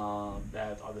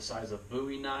that are the size of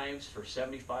Bowie knives for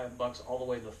 $75, all the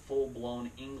way to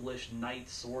full-blown English knight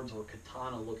swords or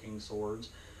katana-looking swords,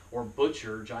 or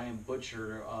giant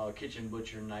butcher, kitchen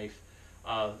butcher knife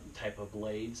type of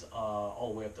blades,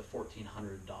 all the way up to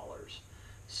 $1,400.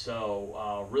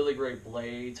 So really great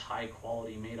blades, high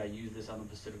quality made. I use this on the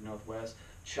Pacific Northwest,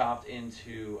 chopped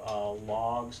into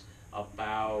logs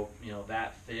about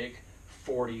that thick,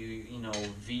 40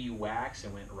 V wax,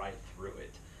 and went right through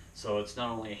it. So it's not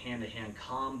only a hand-to-hand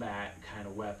combat kind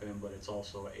of weapon, but it's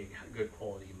also a good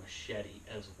quality machete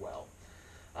as well.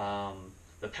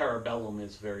 The Parabellum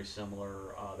is very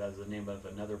similar. That is the name of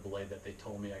another blade that they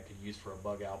told me I could use for a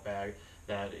bug-out bag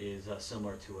that is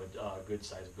similar to a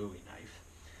good-sized Bowie knife.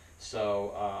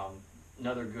 So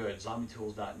another good,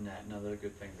 zombietools.net, another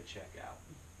good thing to check out.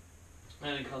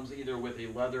 And it comes either with a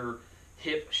leather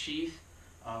hip sheath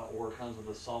or it comes with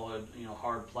a solid,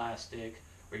 hard plastic,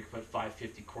 or you can put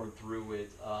 550 cord through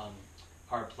it,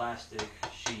 hard plastic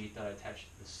sheath that I attach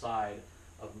to the side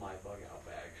of my bug-out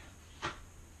bag.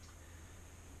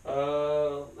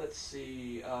 Let's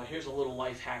see, here's a little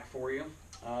life hack for you.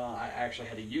 I actually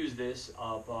had to use this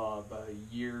up about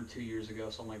a year, 2 years ago,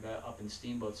 something like that, up in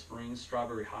Steamboat Springs,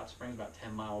 Strawberry Hot Springs, about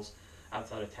 10 miles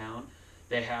outside of town.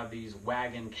 They have these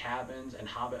wagon cabins and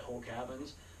hobbit hole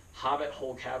cabins. Hobbit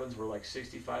hole cabins were like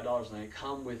 $65, and they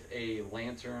come with a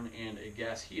lantern and a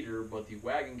gas heater, but the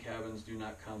wagon cabins do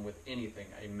not come with anything,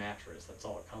 a mattress. That's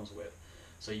all it comes with.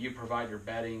 So you provide your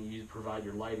bedding, you provide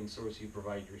your lighting source, you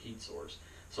provide your heat source.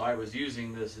 So I was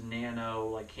using this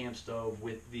nano camp stove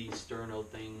with the sterno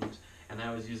things, and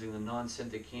I was using the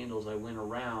non-scented candles. I went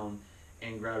around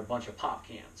and grabbed a bunch of pop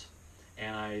cans,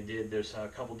 and there's a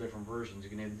couple different versions. You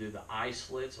can either do the eye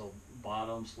slit, so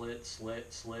bottom slit,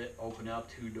 open up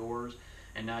 2 doors,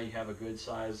 and now you have a good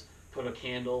size, put a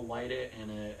candle, light it, and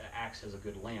it acts as a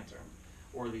good lantern.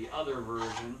 Or the other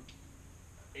version,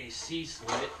 a C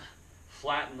slit,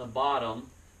 flatten the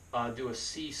bottom, do a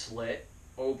C slit,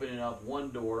 open it up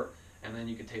 1 door, and then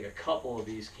you can take a couple of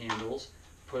these candles,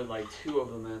 put like 2 of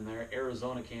them in there,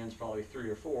 Arizona cans, probably 3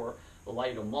 or 4,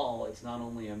 light them all. It's not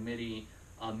only a mini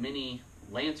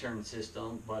lantern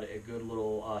system, but a good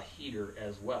little heater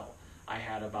as well. I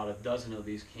had about a dozen of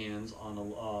these cans on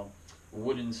a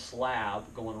wooden slab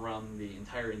going around the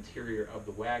entire interior of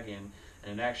the wagon,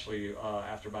 and it actually,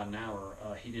 after about an hour,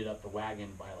 heated up the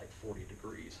wagon by like 40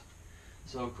 degrees.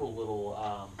 So a cool little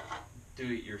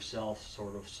do-it-yourself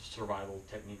sort of survival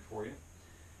technique for you.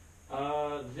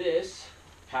 This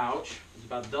pouch is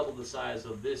about double the size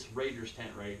of this Raiders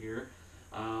tent right here.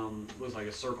 Looks like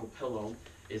a circle pillow.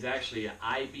 Is actually an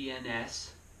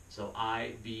IBNS, so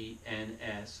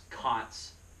IBNS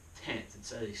COTS tent.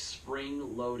 It's a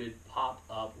spring-loaded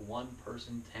pop-up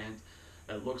one-person tent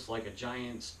that looks like a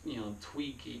giant,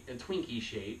 Twinkie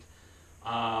shaped.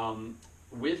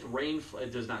 With rainfly,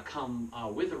 it does not come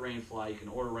with a rainfly. You can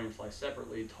order rainfly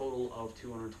separately. Total of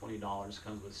 $220.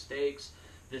 Comes with stakes.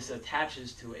 This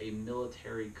attaches to a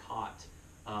military cot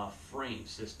frame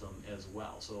system as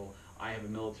well. So I have a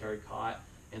military cot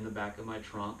in the back of my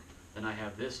trunk. Then I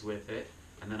have this with it,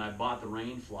 and then I bought the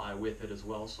rainfly with it as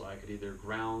well, so I could either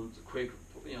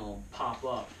pop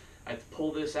up. I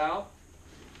pull this out,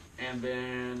 and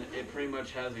then it pretty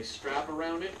much has a strap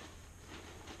around it.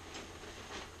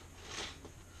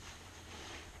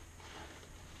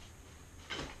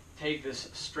 Take this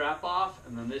strap off,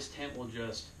 and then this tent will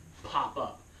just pop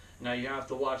up. Now you have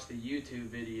to watch the YouTube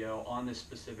video on this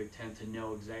specific tent to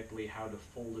know exactly how to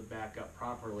fold it back up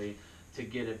properly to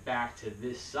get it back to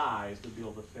this size to be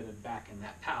able to fit it back in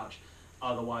that pouch.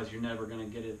 Otherwise, you're never going to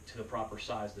get it to the proper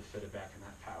size to fit it back in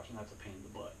that pouch, and that's a pain in the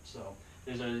butt. So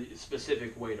there's a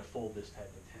specific way to fold this type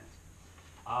of tent.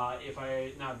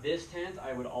 Now this tent,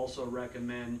 I would also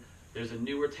recommend, there's a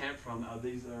newer tent from,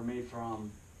 these that are made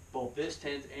from both this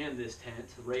tent and this tent,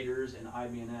 Raiders and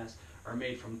IBNS, are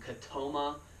made from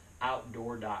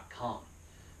KatomaOutdoor.com.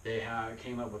 They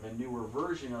came up with a newer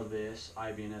version of this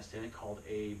IBNS tent called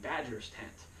a Badger's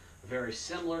tent. very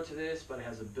similar to this, but it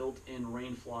has a built-in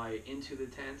rain fly into the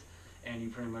tent, and you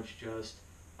pretty much just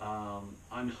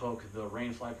unhook the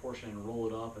rain fly portion and roll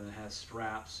it up, and it has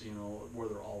straps, you know, where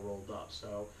they're all rolled up.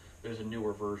 So there's a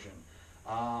newer version.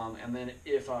 And then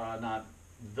if not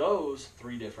those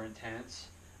three different tents,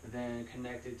 then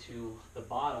connected to the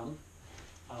bottom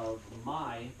of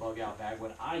my bug out bag,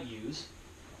 what I use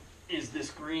is this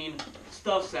green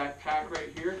stuff sack pack right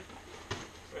here,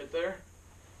 right there.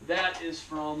 That is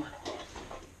from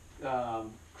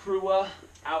Crua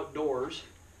Outdoors,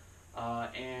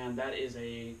 and that is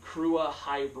a Crua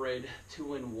hybrid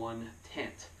 2-in-1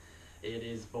 tent. It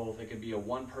is both. It can be a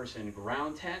one-person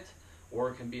ground tent, or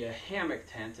it can be a hammock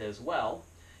tent as well,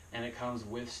 and it comes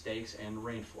with stakes and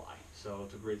rain fly. So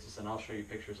it's a great system. I'll show you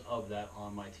pictures of that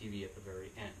on my TV at the very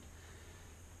end.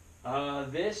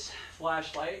 This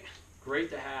flashlight, great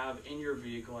to have in your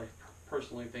vehicle. I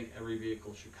personally think every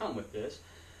vehicle should come with this.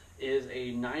 Is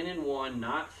a 9-in-1,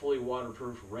 not fully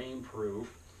waterproof, rainproof,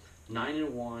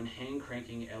 9-in-1 hand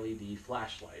cranking LED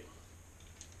flashlight.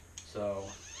 So,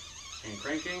 hand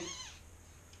cranking.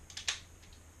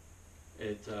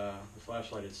 The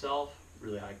flashlight itself,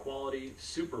 really high quality,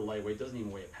 super lightweight, doesn't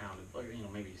even weigh a pound, like, you know,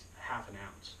 maybe half an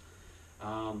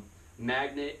ounce.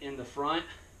 Magnet in the front,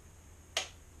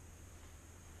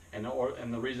 and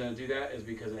the reason I do that is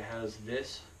because it has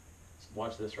this.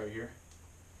 Watch this right here.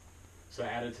 So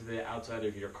added to the outside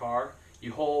of your car,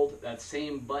 you hold that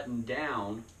same button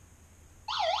down.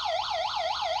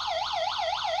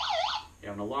 You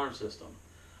have an alarm system.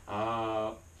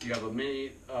 You have a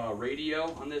mini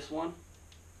radio on this one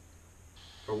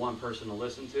for one person to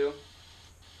listen to.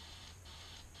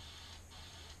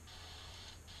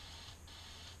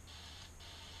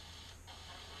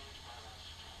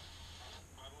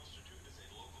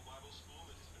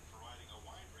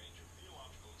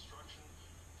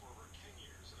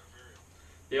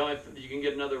 You can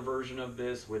get another version of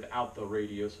this without the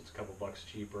radio, so it's a couple bucks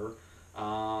cheaper.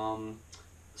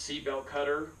 Seatbelt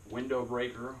cutter, window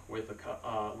breaker with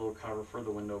a little cover for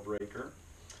the window breaker,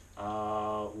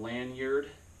 lanyard,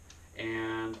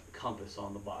 and compass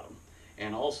on the bottom,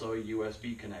 and also a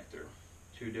USB connector,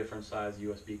 2 different size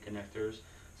USB connectors.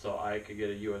 So I could get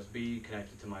a USB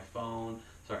connected to my phone,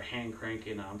 start hand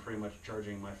cranking. I'm pretty much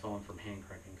charging my phone from hand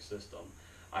cranking system.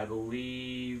 I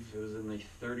believe it was in the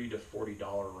 $30 to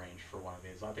 $40 range for one of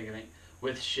these. I think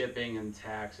with shipping and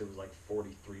tax, it was like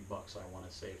 43 bucks, I want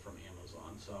to say, from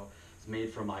Amazon. So it's made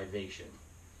from Ivation.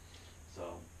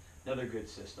 So another good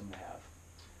system to have.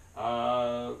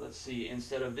 Let's see,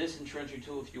 instead of this entrenching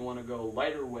tool, if you want to go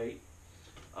lighter weight,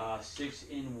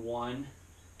 6-in-1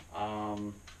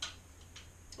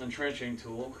 entrenching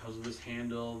tool, because of this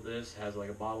handle. This has like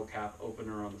a bottle cap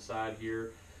opener on the side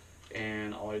here,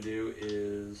 and all I do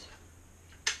is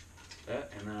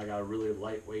that, and then I got a really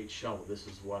lightweight shovel. This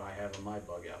is what I have in my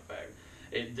bug out bag.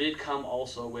 It did come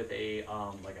also with a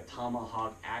like a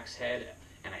tomahawk axe head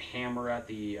and a hammer at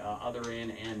the other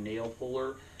end and nail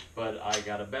puller, but I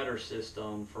got a better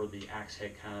system for the axe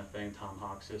head kind of thing,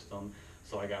 tomahawk system,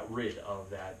 so I got rid of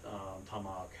that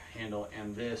tomahawk handle,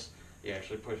 and this you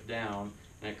actually push down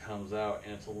and it comes out,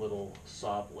 and it's a little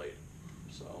saw blade.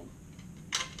 So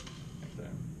right there.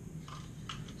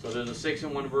 So there's a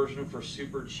 6-in-1 version for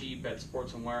super cheap at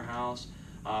Sports and Warehouse.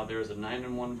 There's a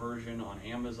 9-in-1 version on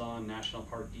Amazon,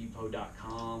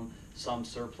 nationalparkdepot.com, some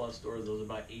surplus stores. Those are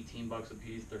about 18 bucks a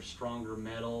piece. They're stronger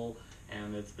metal,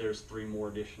 and there's 3 more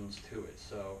additions to it.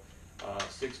 So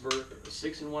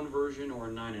 6-in-1 version or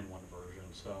a 9-in-1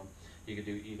 version. So you could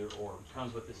do either or. It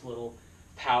comes with this little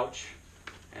pouch,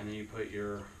 and then you put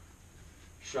your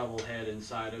shovel head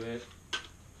inside of it.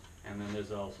 And then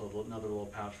there's also another little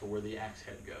pouch for where the axe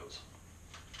head goes.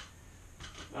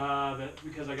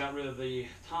 Because I got rid of the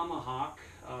tomahawk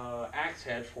axe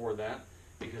head for that,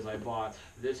 because I bought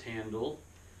this handle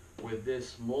with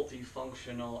this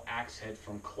multifunctional axe head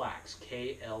from Klax,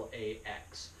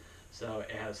 K-L-A-X. So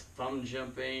it has thumb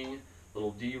jumping,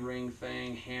 little D-ring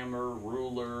thing, hammer,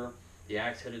 ruler, the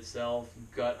axe head itself,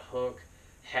 gut hook,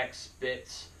 hex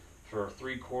bits for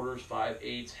 3/4,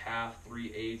 5/8, half,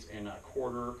 3/8, and a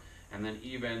quarter. And then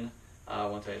even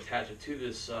once I attach it to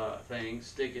this thing,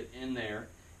 stick it in there,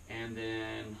 and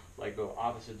then like go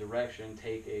opposite direction,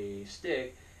 take a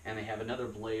stick, and they have another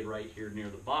blade right here near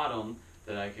the bottom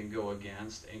that I can go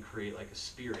against and create like a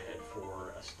spearhead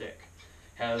for a stick.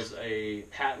 Has a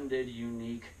patented,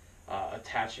 unique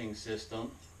attaching system,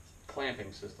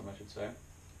 clamping system, I should say.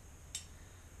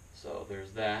 So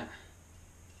there's that.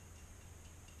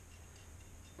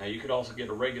 Now you could also get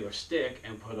a regular stick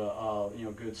and put a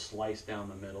good slice down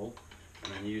the middle,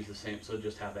 and then use the same. So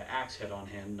just have the axe head on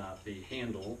hand, not the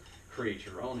handle, create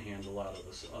your own handle out of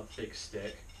a thick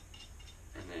stick,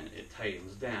 and then it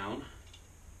tightens down.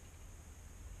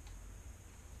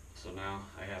 So now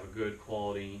I have a good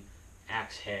quality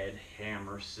axe head,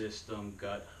 hammer system,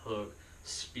 gut hook,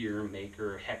 spear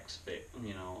maker, hex bit,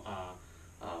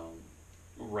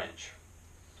 wrench.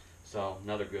 So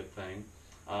another good thing.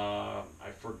 I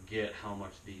forget how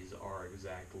much these are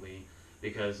exactly,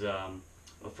 because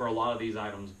for a lot of these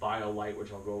items, BioLite,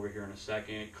 which I'll go over here in a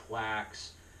second,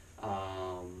 Clax,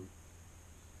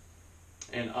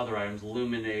 and other items,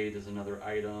 Luminade is another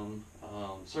item.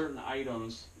 Certain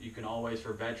items you can always,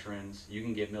 for veterans, you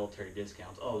can get military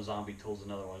discounts. Oh, Zombie Tool's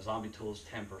another one. Zombie Tool's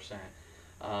 10%.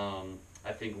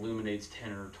 I think Luminade's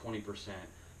 10 or 20%.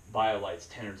 BioLite's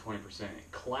 10 or 20%.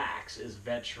 Clax is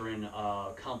veteran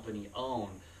company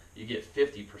owned. You get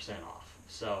 50% off.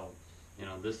 So,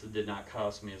 this did not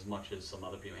cost me as much as some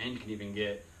other people. And you can even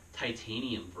get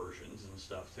titanium versions and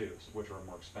stuff too, which are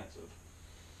more expensive.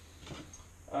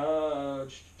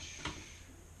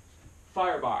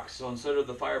 Firebox. So instead of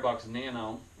the Firebox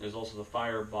Nano, there's also the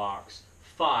Firebox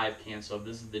 5 can. So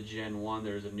this is the Gen 1.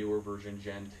 There's a newer version,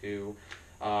 Gen 2,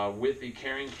 with the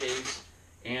carrying case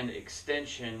and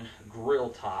extension grill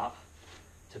top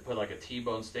to put like a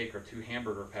T-bone steak or 2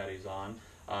 hamburger patties on.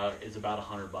 Is about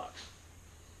 $100.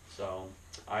 So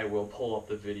I will pull up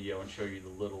the video and show you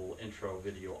the little intro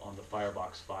video on the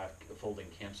Firebox 5 folding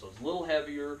cam. So it's a little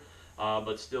heavier,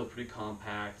 but still pretty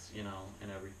compact,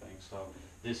 and everything. So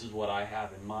this is what I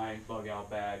have in my bug out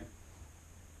bag,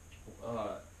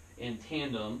 in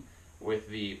tandem with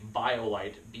the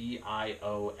BioLite,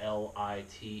 BIOLITE.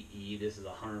 This is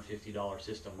a $150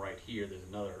 system right here. There's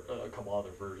a couple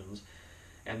other versions.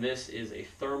 And this is a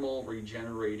thermal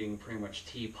regenerating, pretty much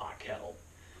teapot kettle.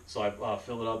 So I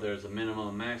fill it up. There's a minimum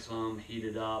and maximum, heat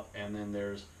it up, and then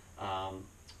there's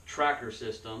tracker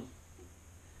system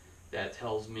that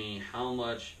tells me how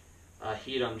much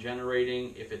heat I'm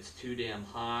generating, if it's too damn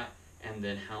hot, and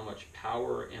then how much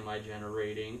power am I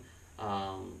generating,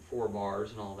 4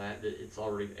 bars and all that. It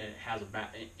has an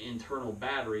internal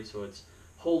battery, so it's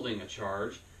holding a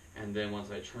charge. And then once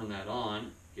I turn that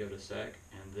on, give it a sec,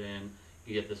 and then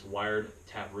you get this wired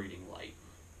tap reading light.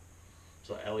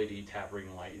 So LED tap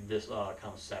reading light. This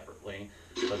comes separately,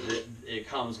 but it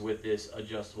comes with this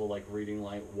adjustable reading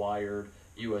light wired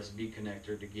USB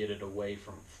connector to get it away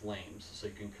from flames. So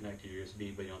you can connect your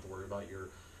USB, but you don't have to worry about your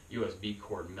USB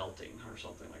cord melting or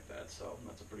something like that. So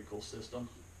that's a pretty cool system.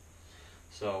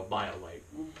 So BioLite.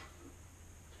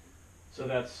 So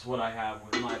that's what I have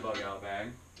with my bug out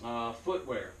bag.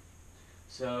 Footwear.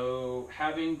 So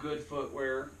having good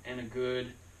footwear and a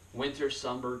good winter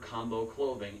summer combo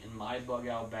clothing in my bug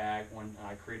out bag. When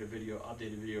I create a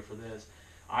updated video for this,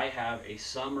 I have a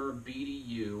summer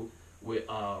BDU with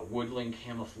woodland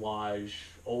camouflage,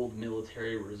 old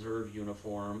military reserve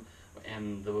uniform,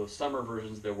 and the summer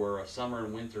versions, there were a summer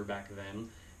and winter back then,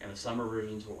 and the summer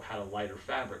versions had a lighter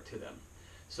fabric to them.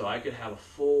 So I could have a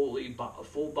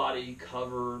full body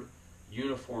covered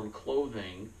uniform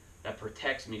clothing that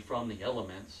protects me from the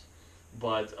elements.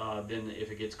 But then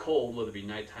if it gets cold, whether it be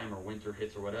nighttime or winter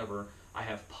hits or whatever, I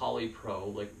have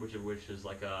Polypro, which is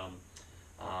like a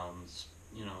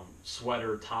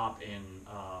sweater top and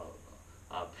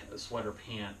sweater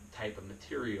pant type of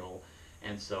material.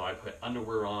 And so I put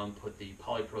underwear on, put the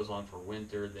Polypros on for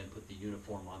winter, then put the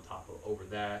uniform on top over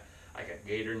that. I got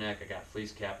gator neck, I got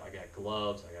fleece cap, I got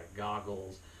gloves, I got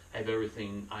goggles. I have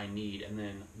everything I need, and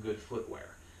then good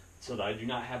footwear. So that I do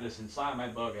not have this inside my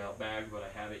bug out bag, but I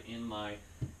have it in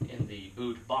the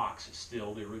boot box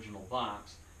still, the original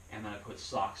box, and then I put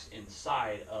socks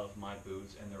inside of my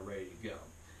boots, and they're ready to go.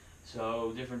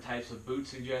 So different types of boot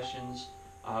suggestions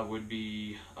would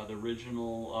be the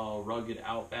original rugged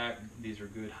Outback. These are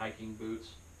good hiking boots.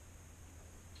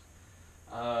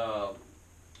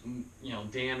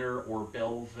 Danner or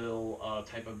Belleville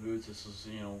type of boots.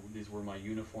 These were my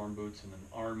uniform boots in the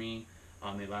Army.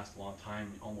 They last a long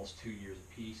time, almost 2 years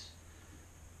apiece.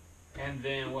 And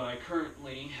then what I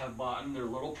currently have bought, and they're a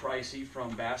little pricey,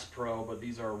 from Bass Pro, but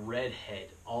these are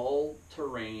Redhead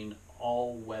all-terrain,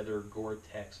 all-weather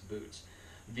Gore-Tex boots.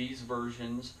 These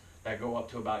versions that go up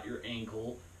to about your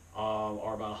ankle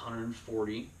are about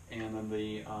 $140, and then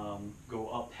the go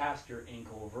up past your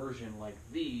ankle version like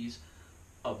these,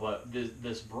 but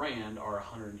this brand are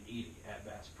 $180 at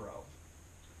Bass Pro.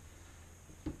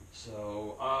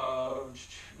 So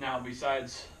now,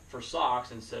 besides for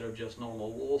socks, instead of just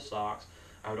normal wool socks,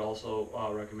 I would also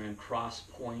recommend Cross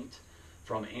Point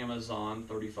from Amazon.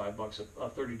 $30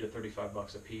 to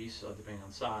 $35 a piece, depending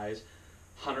on size.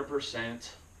 100%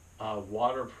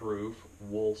 waterproof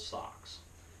wool socks,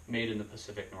 made in the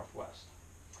Pacific Northwest.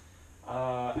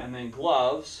 And then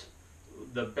gloves,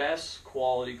 the best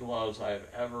quality gloves I've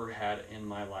ever had in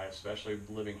my life, especially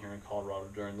living here in Colorado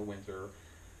during the winter.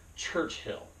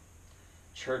 Churchill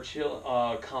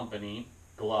Company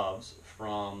gloves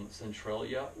from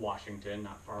Centralia, Washington,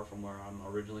 not far from where I'm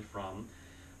originally from.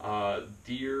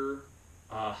 Deer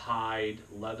hide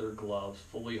leather gloves,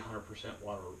 fully 100%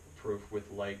 waterproof, with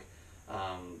like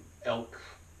elk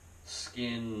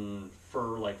skin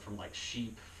fur, like from like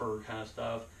sheep fur kind of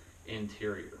stuff,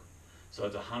 interior. So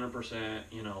it's 100%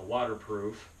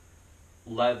 waterproof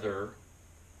leather,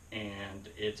 and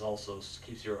it's also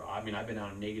keeps your. I mean, I've been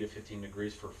out in negative 15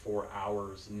 degrees for 4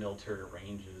 hours in military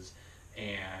ranges,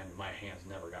 and my hands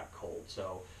never got cold.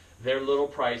 So they're a little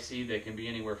pricey. They can be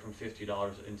anywhere from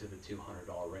 $50 into the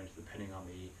 $200 range, depending on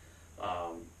the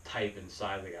type and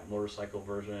size. They got motorcycle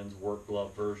versions, work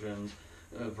glove versions,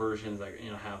 versions that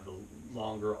have the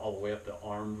longer all the way up the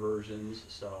arm versions.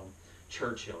 So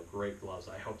Churchill, great gloves.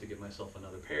 I hope to get myself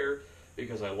another pair,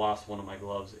 because I lost one of my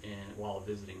gloves while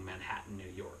visiting Manhattan, New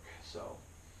York. So,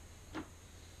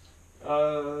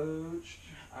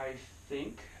 I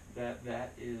think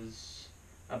that is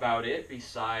about it.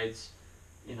 Besides,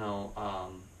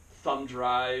 thumb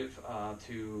drive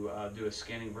to do a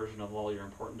scanning version of all your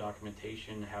important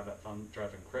documentation. Have that thumb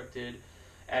drive encrypted.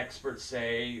 Experts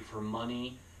say for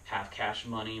money, have cash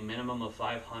money, minimum of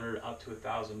 $500 up to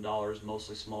 $1,000.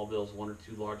 Mostly small bills, one or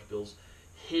two large bills,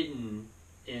 hidden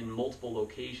in multiple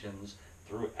locations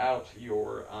throughout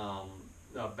your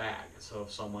bag. So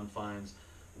if someone finds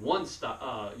one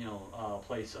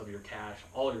place of your cash,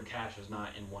 all your cash is not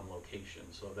in one location.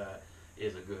 So that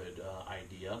is a good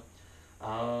idea.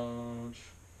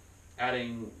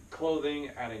 Adding clothing,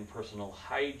 adding personal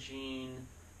hygiene.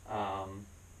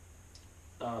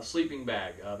 Sleeping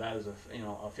bag. That is a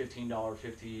 $15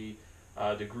 50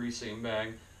 degree sleeping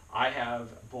bag. I have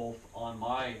both on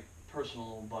my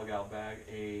personal bug out bag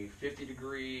a 50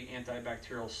 degree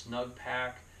antibacterial snug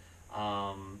pack,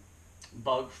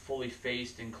 bug fully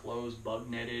faced enclosed bug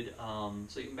netted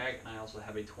sleeping bag, and I also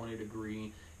have a 20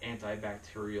 degree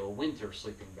antibacterial winter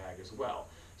sleeping bag as well.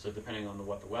 So depending on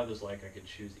what the weather's like, I could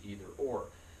choose either or.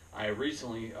 I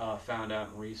recently found out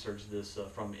and researched this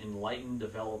from Enlightened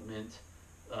Development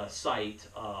site,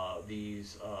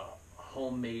 these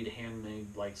homemade,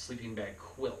 handmade like sleeping bag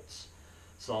quilts.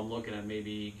 So I'm looking at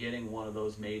maybe getting one of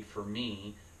those made for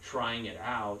me, trying it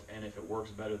out, and if it works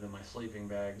better than my sleeping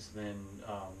bags, then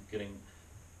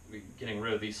getting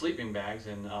rid of these sleeping bags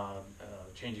and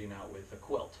changing out with a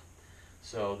quilt.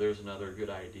 So there's another good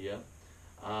idea.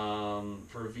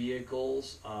 For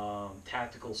vehicles,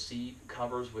 tactical seat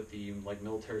covers with the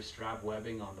military strap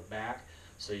webbing on the back,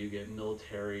 so you get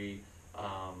military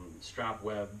strap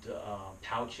webbed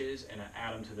pouches and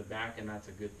add them to the back, and that's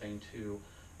a good thing too.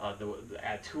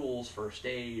 Add tools, first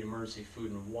aid, emergency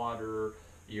food and water,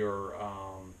 your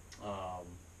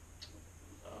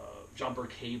jumper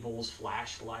cables,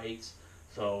 flashlights.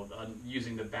 So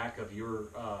using the back of your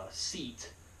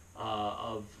seat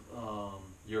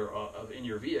in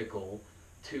your vehicle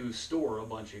to store a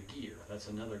bunch of gear. That's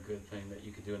another good thing that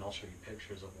you could do, and I'll show you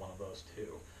pictures of one of those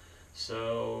too.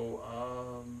 So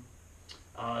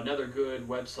another good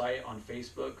website on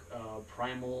Facebook,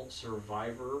 Primal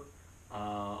Survival.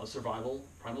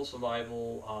 Primal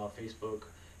Survival Facebook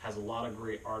has a lot of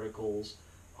great articles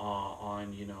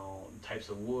on types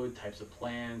of wood, types of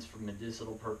plants for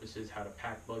medicinal purposes, how to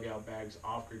pack bug out bags,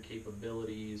 off-grid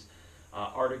capabilities,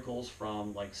 articles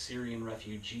from Syrian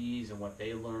refugees and what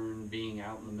they learned being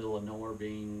out in the middle of nowhere,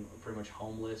 being pretty much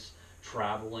homeless,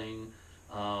 traveling,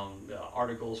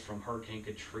 articles from Hurricane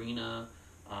Katrina,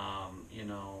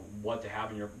 what to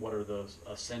have what are the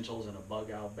essentials in a bug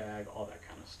out bag, all that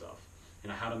kind of stuff.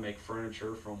 How to make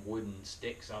furniture from wooden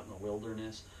sticks out in the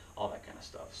wilderness, all that kind of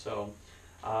stuff. So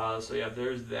yeah,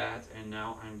 there's that, and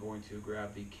now I'm going to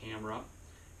grab the camera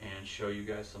and show you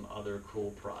guys some other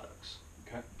cool products.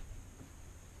 Okay.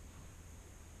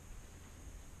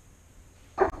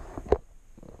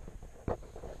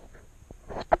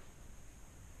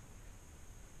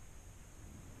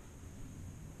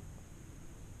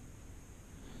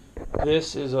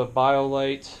 This is a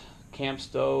BioLite camp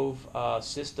stove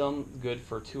system, good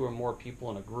for 2 or more people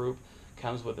in a group.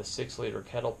 Comes with a 6-liter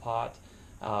kettle pot,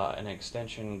 an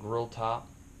extension grill top.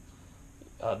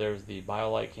 There's the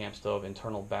BioLite camp stove,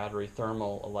 internal battery,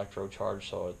 thermal electrocharge,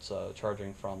 so it's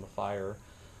charging from the fire.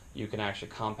 You can actually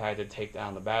compact it, take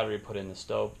down the battery, put it in the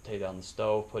stove, take down the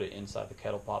stove, put it inside the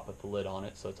kettle pot, put the lid on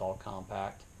it, so it's all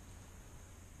compact.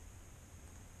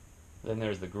 Then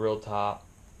there's the grill top,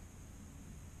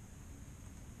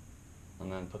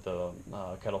 and then put the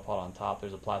kettle pot on top.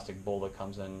 There's a plastic bowl that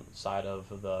comes inside of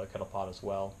the kettle pot as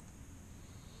well.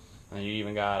 And you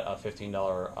even got a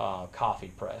 $15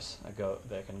 coffee press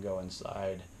that can go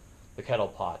inside the kettle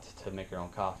pot to make your own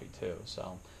coffee too.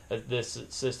 So this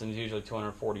system is usually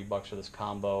 $240 for this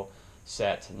combo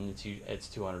set, and it's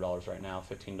 $200 right now,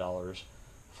 $15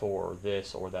 for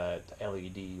this or that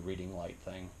LED reading light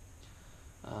thing.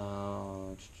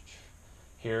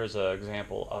 Here's an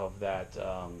example of that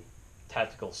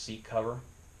tactical seat cover.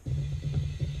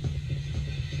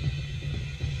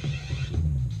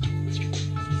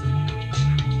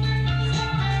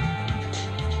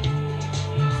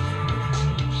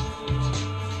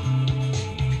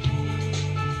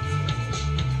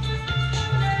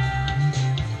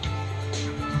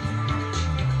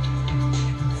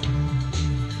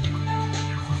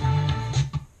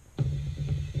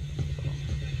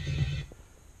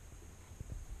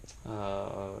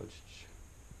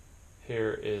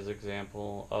 Here is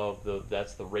example of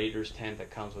that's the Raiders tent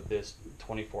that comes with this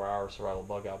 24-hour survival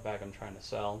bug out bag I'm trying to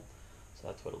sell. So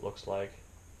that's what it looks like.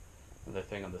 And the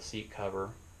thing on the seat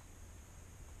cover.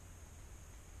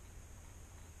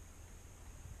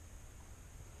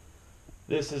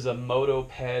 This is a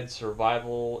Motoped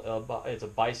survival. It's a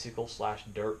bicycle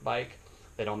 / dirt bike.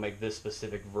 They don't make this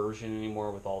specific version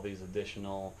anymore with all these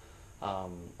additional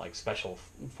like special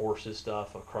forces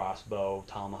stuff, a crossbow,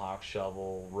 tomahawk,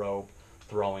 shovel, rope,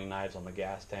 throwing knives on the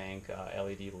gas tank,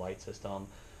 LED light system.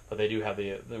 But they do have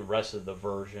the rest of the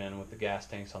version with the gas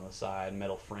tanks on the side,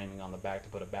 metal framing on the back to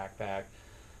put a backpack.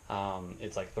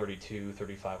 It's like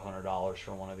 $3,500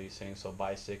 for one of these things. So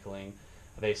bicycling,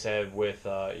 they said with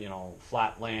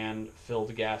flat land,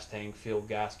 filled gas tank, filled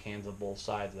gas cans on both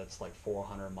sides, that's like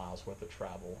 400 miles worth of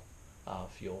travel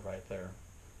fuel right there.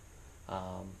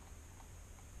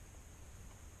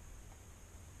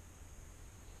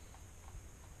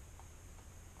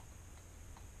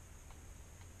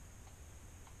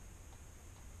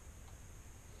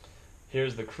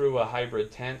 Here's the Crewa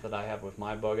hybrid tent that I have with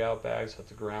my bug out bag. So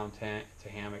it's a ground tent, it's a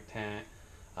hammock tent.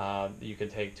 You can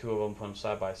take two of them, put them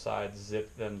side by side,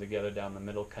 zip them together down the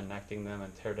middle, connecting them,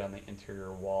 and tear down the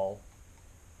interior wall.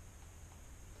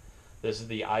 This is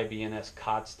the IBNS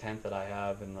COTS tent that I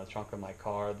have in the trunk of my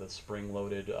car, the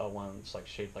spring-loaded one. It's like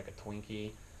shaped like a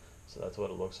Twinkie. So that's what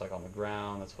it looks like on the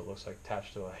ground. That's what it looks like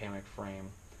attached to a hammock frame.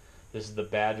 This is the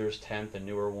Badgers tent, the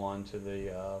newer one to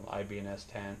the IBNS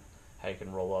tent. How you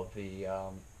can roll up the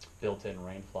built-in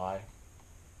rainfly.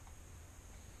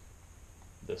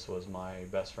 This was my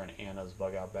best friend Anna's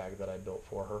bug out bag that I built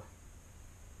for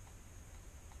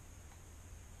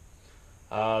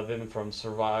her. Then from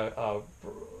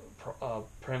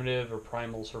Primitive or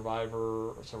Primal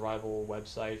Survival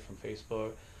website from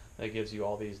Facebook that gives you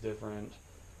all these different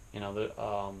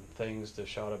things to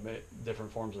show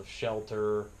different forms of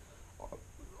shelter,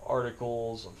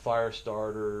 articles, fire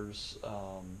starters,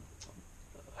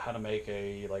 how to make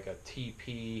a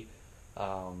TP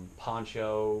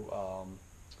poncho,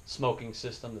 smoking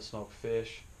system to smoke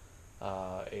fish,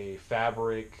 a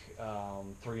fabric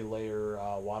 3-layer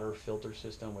water filter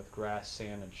system with grass,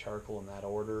 sand, and charcoal in that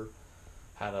order.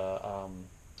 How to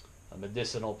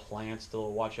medicinal plants to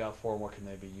watch out for, and what can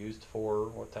they be used for?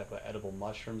 What type of edible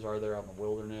mushrooms are there out in the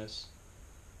wilderness?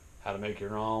 How to make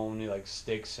your own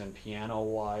sticks and piano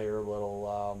wire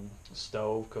little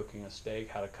stove cooking a steak.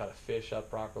 How to cut a fish up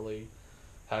properly.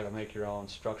 How to make your own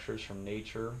structures from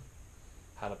nature.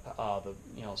 How to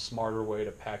the smarter way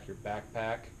to pack your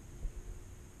backpack.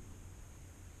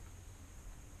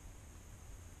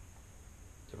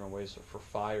 Different ways for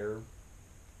fire.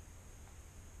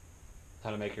 How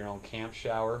to make your own camp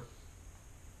shower.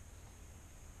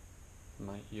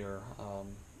 Your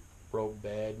rope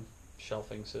bed,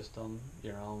 shelving system,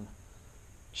 your own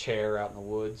chair out in the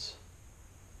woods,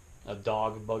 a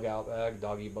doggy bug out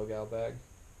bag,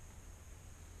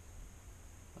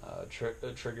 a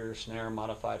trigger snare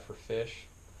modified for fish,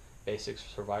 basic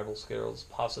survival skills,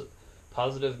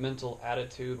 positive mental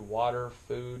attitude, water,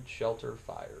 food, shelter,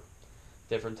 fire,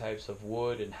 different types of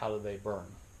wood and how do they burn,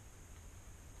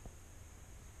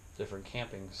 different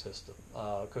camping system,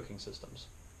 cooking systems,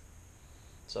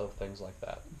 so things like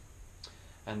that.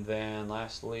 And then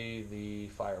lastly, the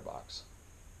Firebox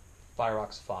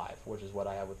 5, which is what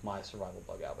I have with my survival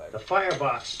bug out bag. The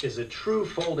Firebox is a true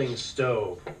folding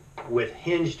stove with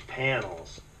hinged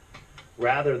panels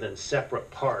rather than separate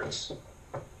parts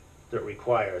that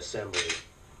require assembly.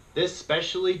 This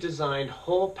specially designed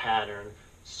hole pattern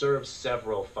serves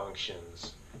several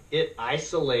functions. It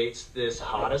isolates this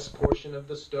hottest portion of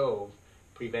the stove,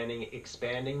 preventing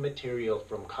expanding material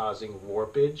from causing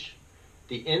warpage.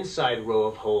 The inside row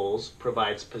of holes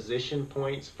provides position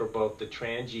points for both the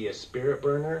Trangia spirit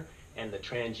burner and the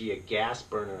Trangia gas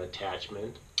burner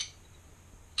attachment.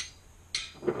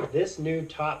 This new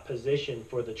top position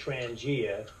for the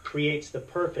Trangia creates the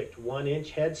perfect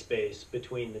 1-inch headspace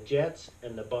between the jets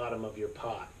and the bottom of your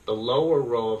pot. The lower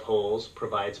row of holes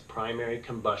provides primary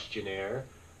combustion air.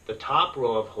 The top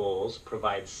row of holes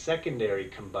provides secondary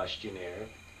combustion air.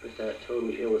 That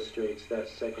totally illustrates that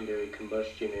secondary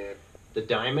combustion air. The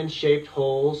diamond-shaped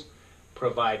holes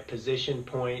provide position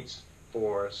points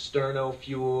for sterno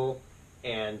fuel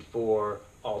and for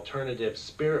alternative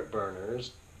spirit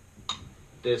burners.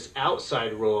 This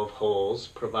outside row of holes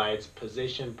provides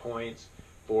position points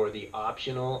for the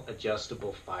optional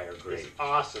adjustable fire grate. It's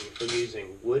awesome for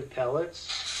using wood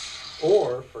pellets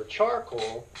or for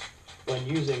charcoal when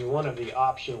using one of the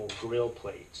optional grill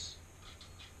plates.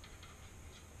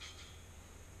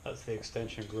 That's the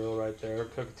extension grill right there.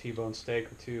 Cook a T-bone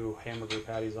steak or 2 hamburger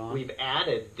patties on. We've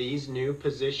added these new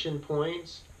position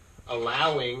points,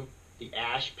 allowing the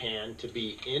ash pan to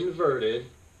be inverted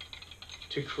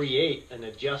to create an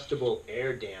adjustable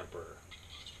air damper.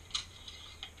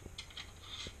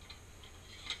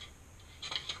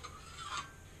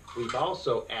 We've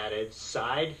also added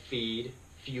side feed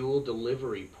fuel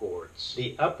delivery ports.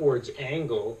 The upwards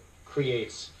angle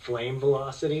creates flame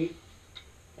velocity,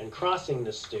 and crossing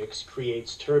the sticks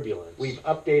creates turbulence. We've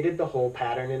updated the hole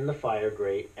pattern in the fire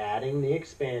grate, adding the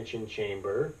expansion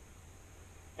chamber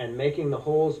and making the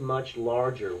holes much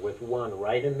larger, with one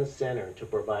right in the center to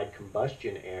provide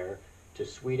combustion air to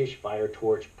Swedish fire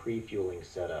torch pre-fueling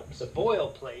setups. The boil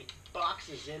plate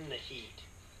boxes in the heat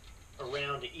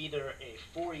around either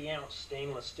a 40-ounce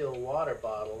stainless steel water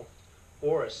bottle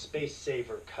or a Space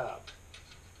Saver cup.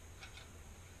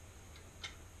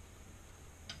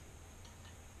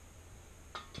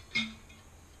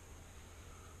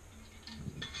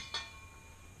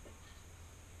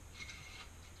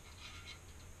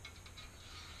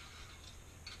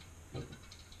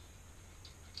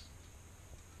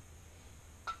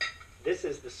 This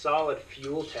is the solid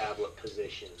fuel tablet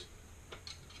position.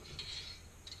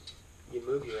 You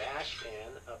move your ash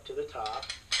pan up to the top,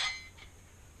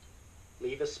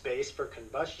 leave a space for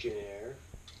combustion air,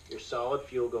 your solid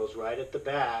fuel goes right at the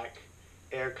back,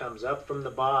 air comes up from the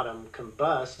bottom,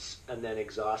 combusts, and then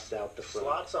exhausts out the front.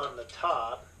 Slots on the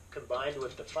top, combined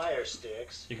with the fire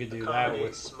sticks, You could do that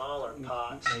with smaller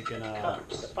pots making and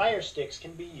cups. The fire sticks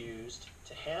can be used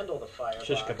to handle the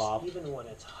shish firebox kebab. even when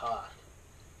it's hot.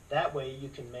 That way you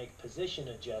can make position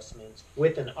adjustments.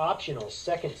 With an optional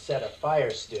second set of fire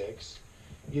sticks,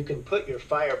 you can put your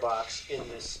firebox in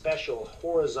this special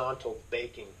horizontal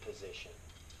baking position.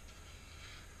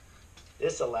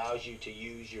 This allows you to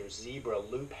use your zebra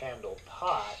loop handle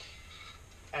pot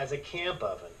as a camp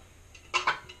oven.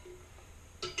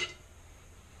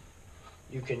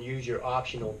 You can use your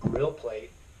optional grill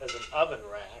plate as an oven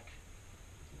rack.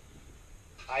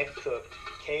 I've cooked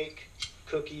cake,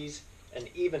 cookies, and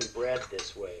even bread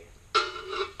this way.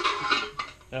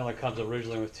 It only comes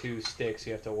originally with 2 sticks.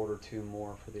 You have to order 2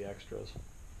 more for the extras.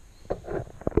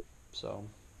 So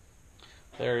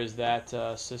there is that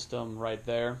system right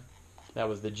there. That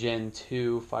was the Gen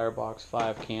 2 Firebox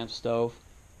 5 camp stove.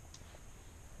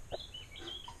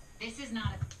 This is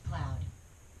not a cloud.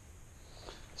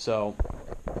 So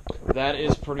that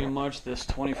is pretty much this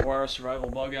 24-hour survival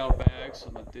bug out bag.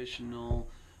 Some additional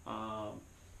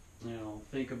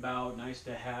think about, nice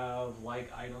to have,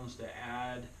 like items to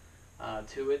add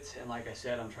to it. And like I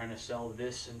said, I'm trying to sell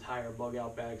this entire bug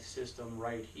out bag system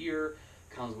right here.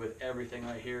 Comes with everything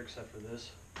right here except for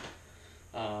this.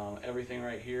 Everything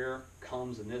right here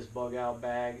comes in this bug out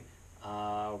bag.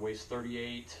 Weighs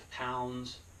 38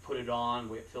 pounds. Put it on,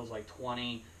 it feels like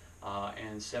 20,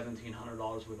 and $1,700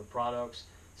 worth of products.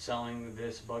 Selling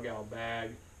this bug out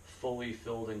bag fully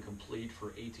filled and complete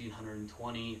for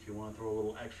 $1,820. If you want to throw a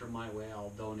little extra my way,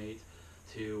 I'll donate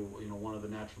to one of the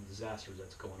natural disasters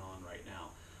that's going on right now.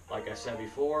 Like I said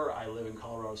before, I live in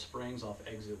Colorado Springs off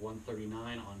exit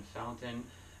 139 on Fountain.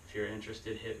 If you're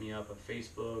interested, hit me up on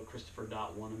Facebook,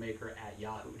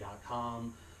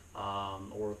 christopher.wanamaker@yahoo.com,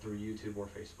 or through YouTube or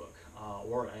Facebook.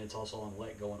 And it's also on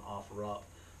Let Go and Offer Up,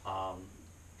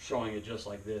 showing it just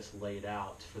like this laid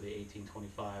out for the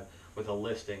 1825 with a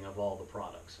listing of all the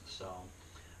products. So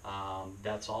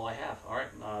that's all I have. All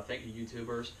right, thank you,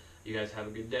 YouTubers. You guys have a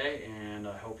good day, and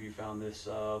I hope you found this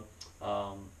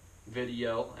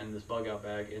video and this bug out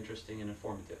bag interesting and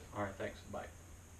informative. All right, thanks. Bye.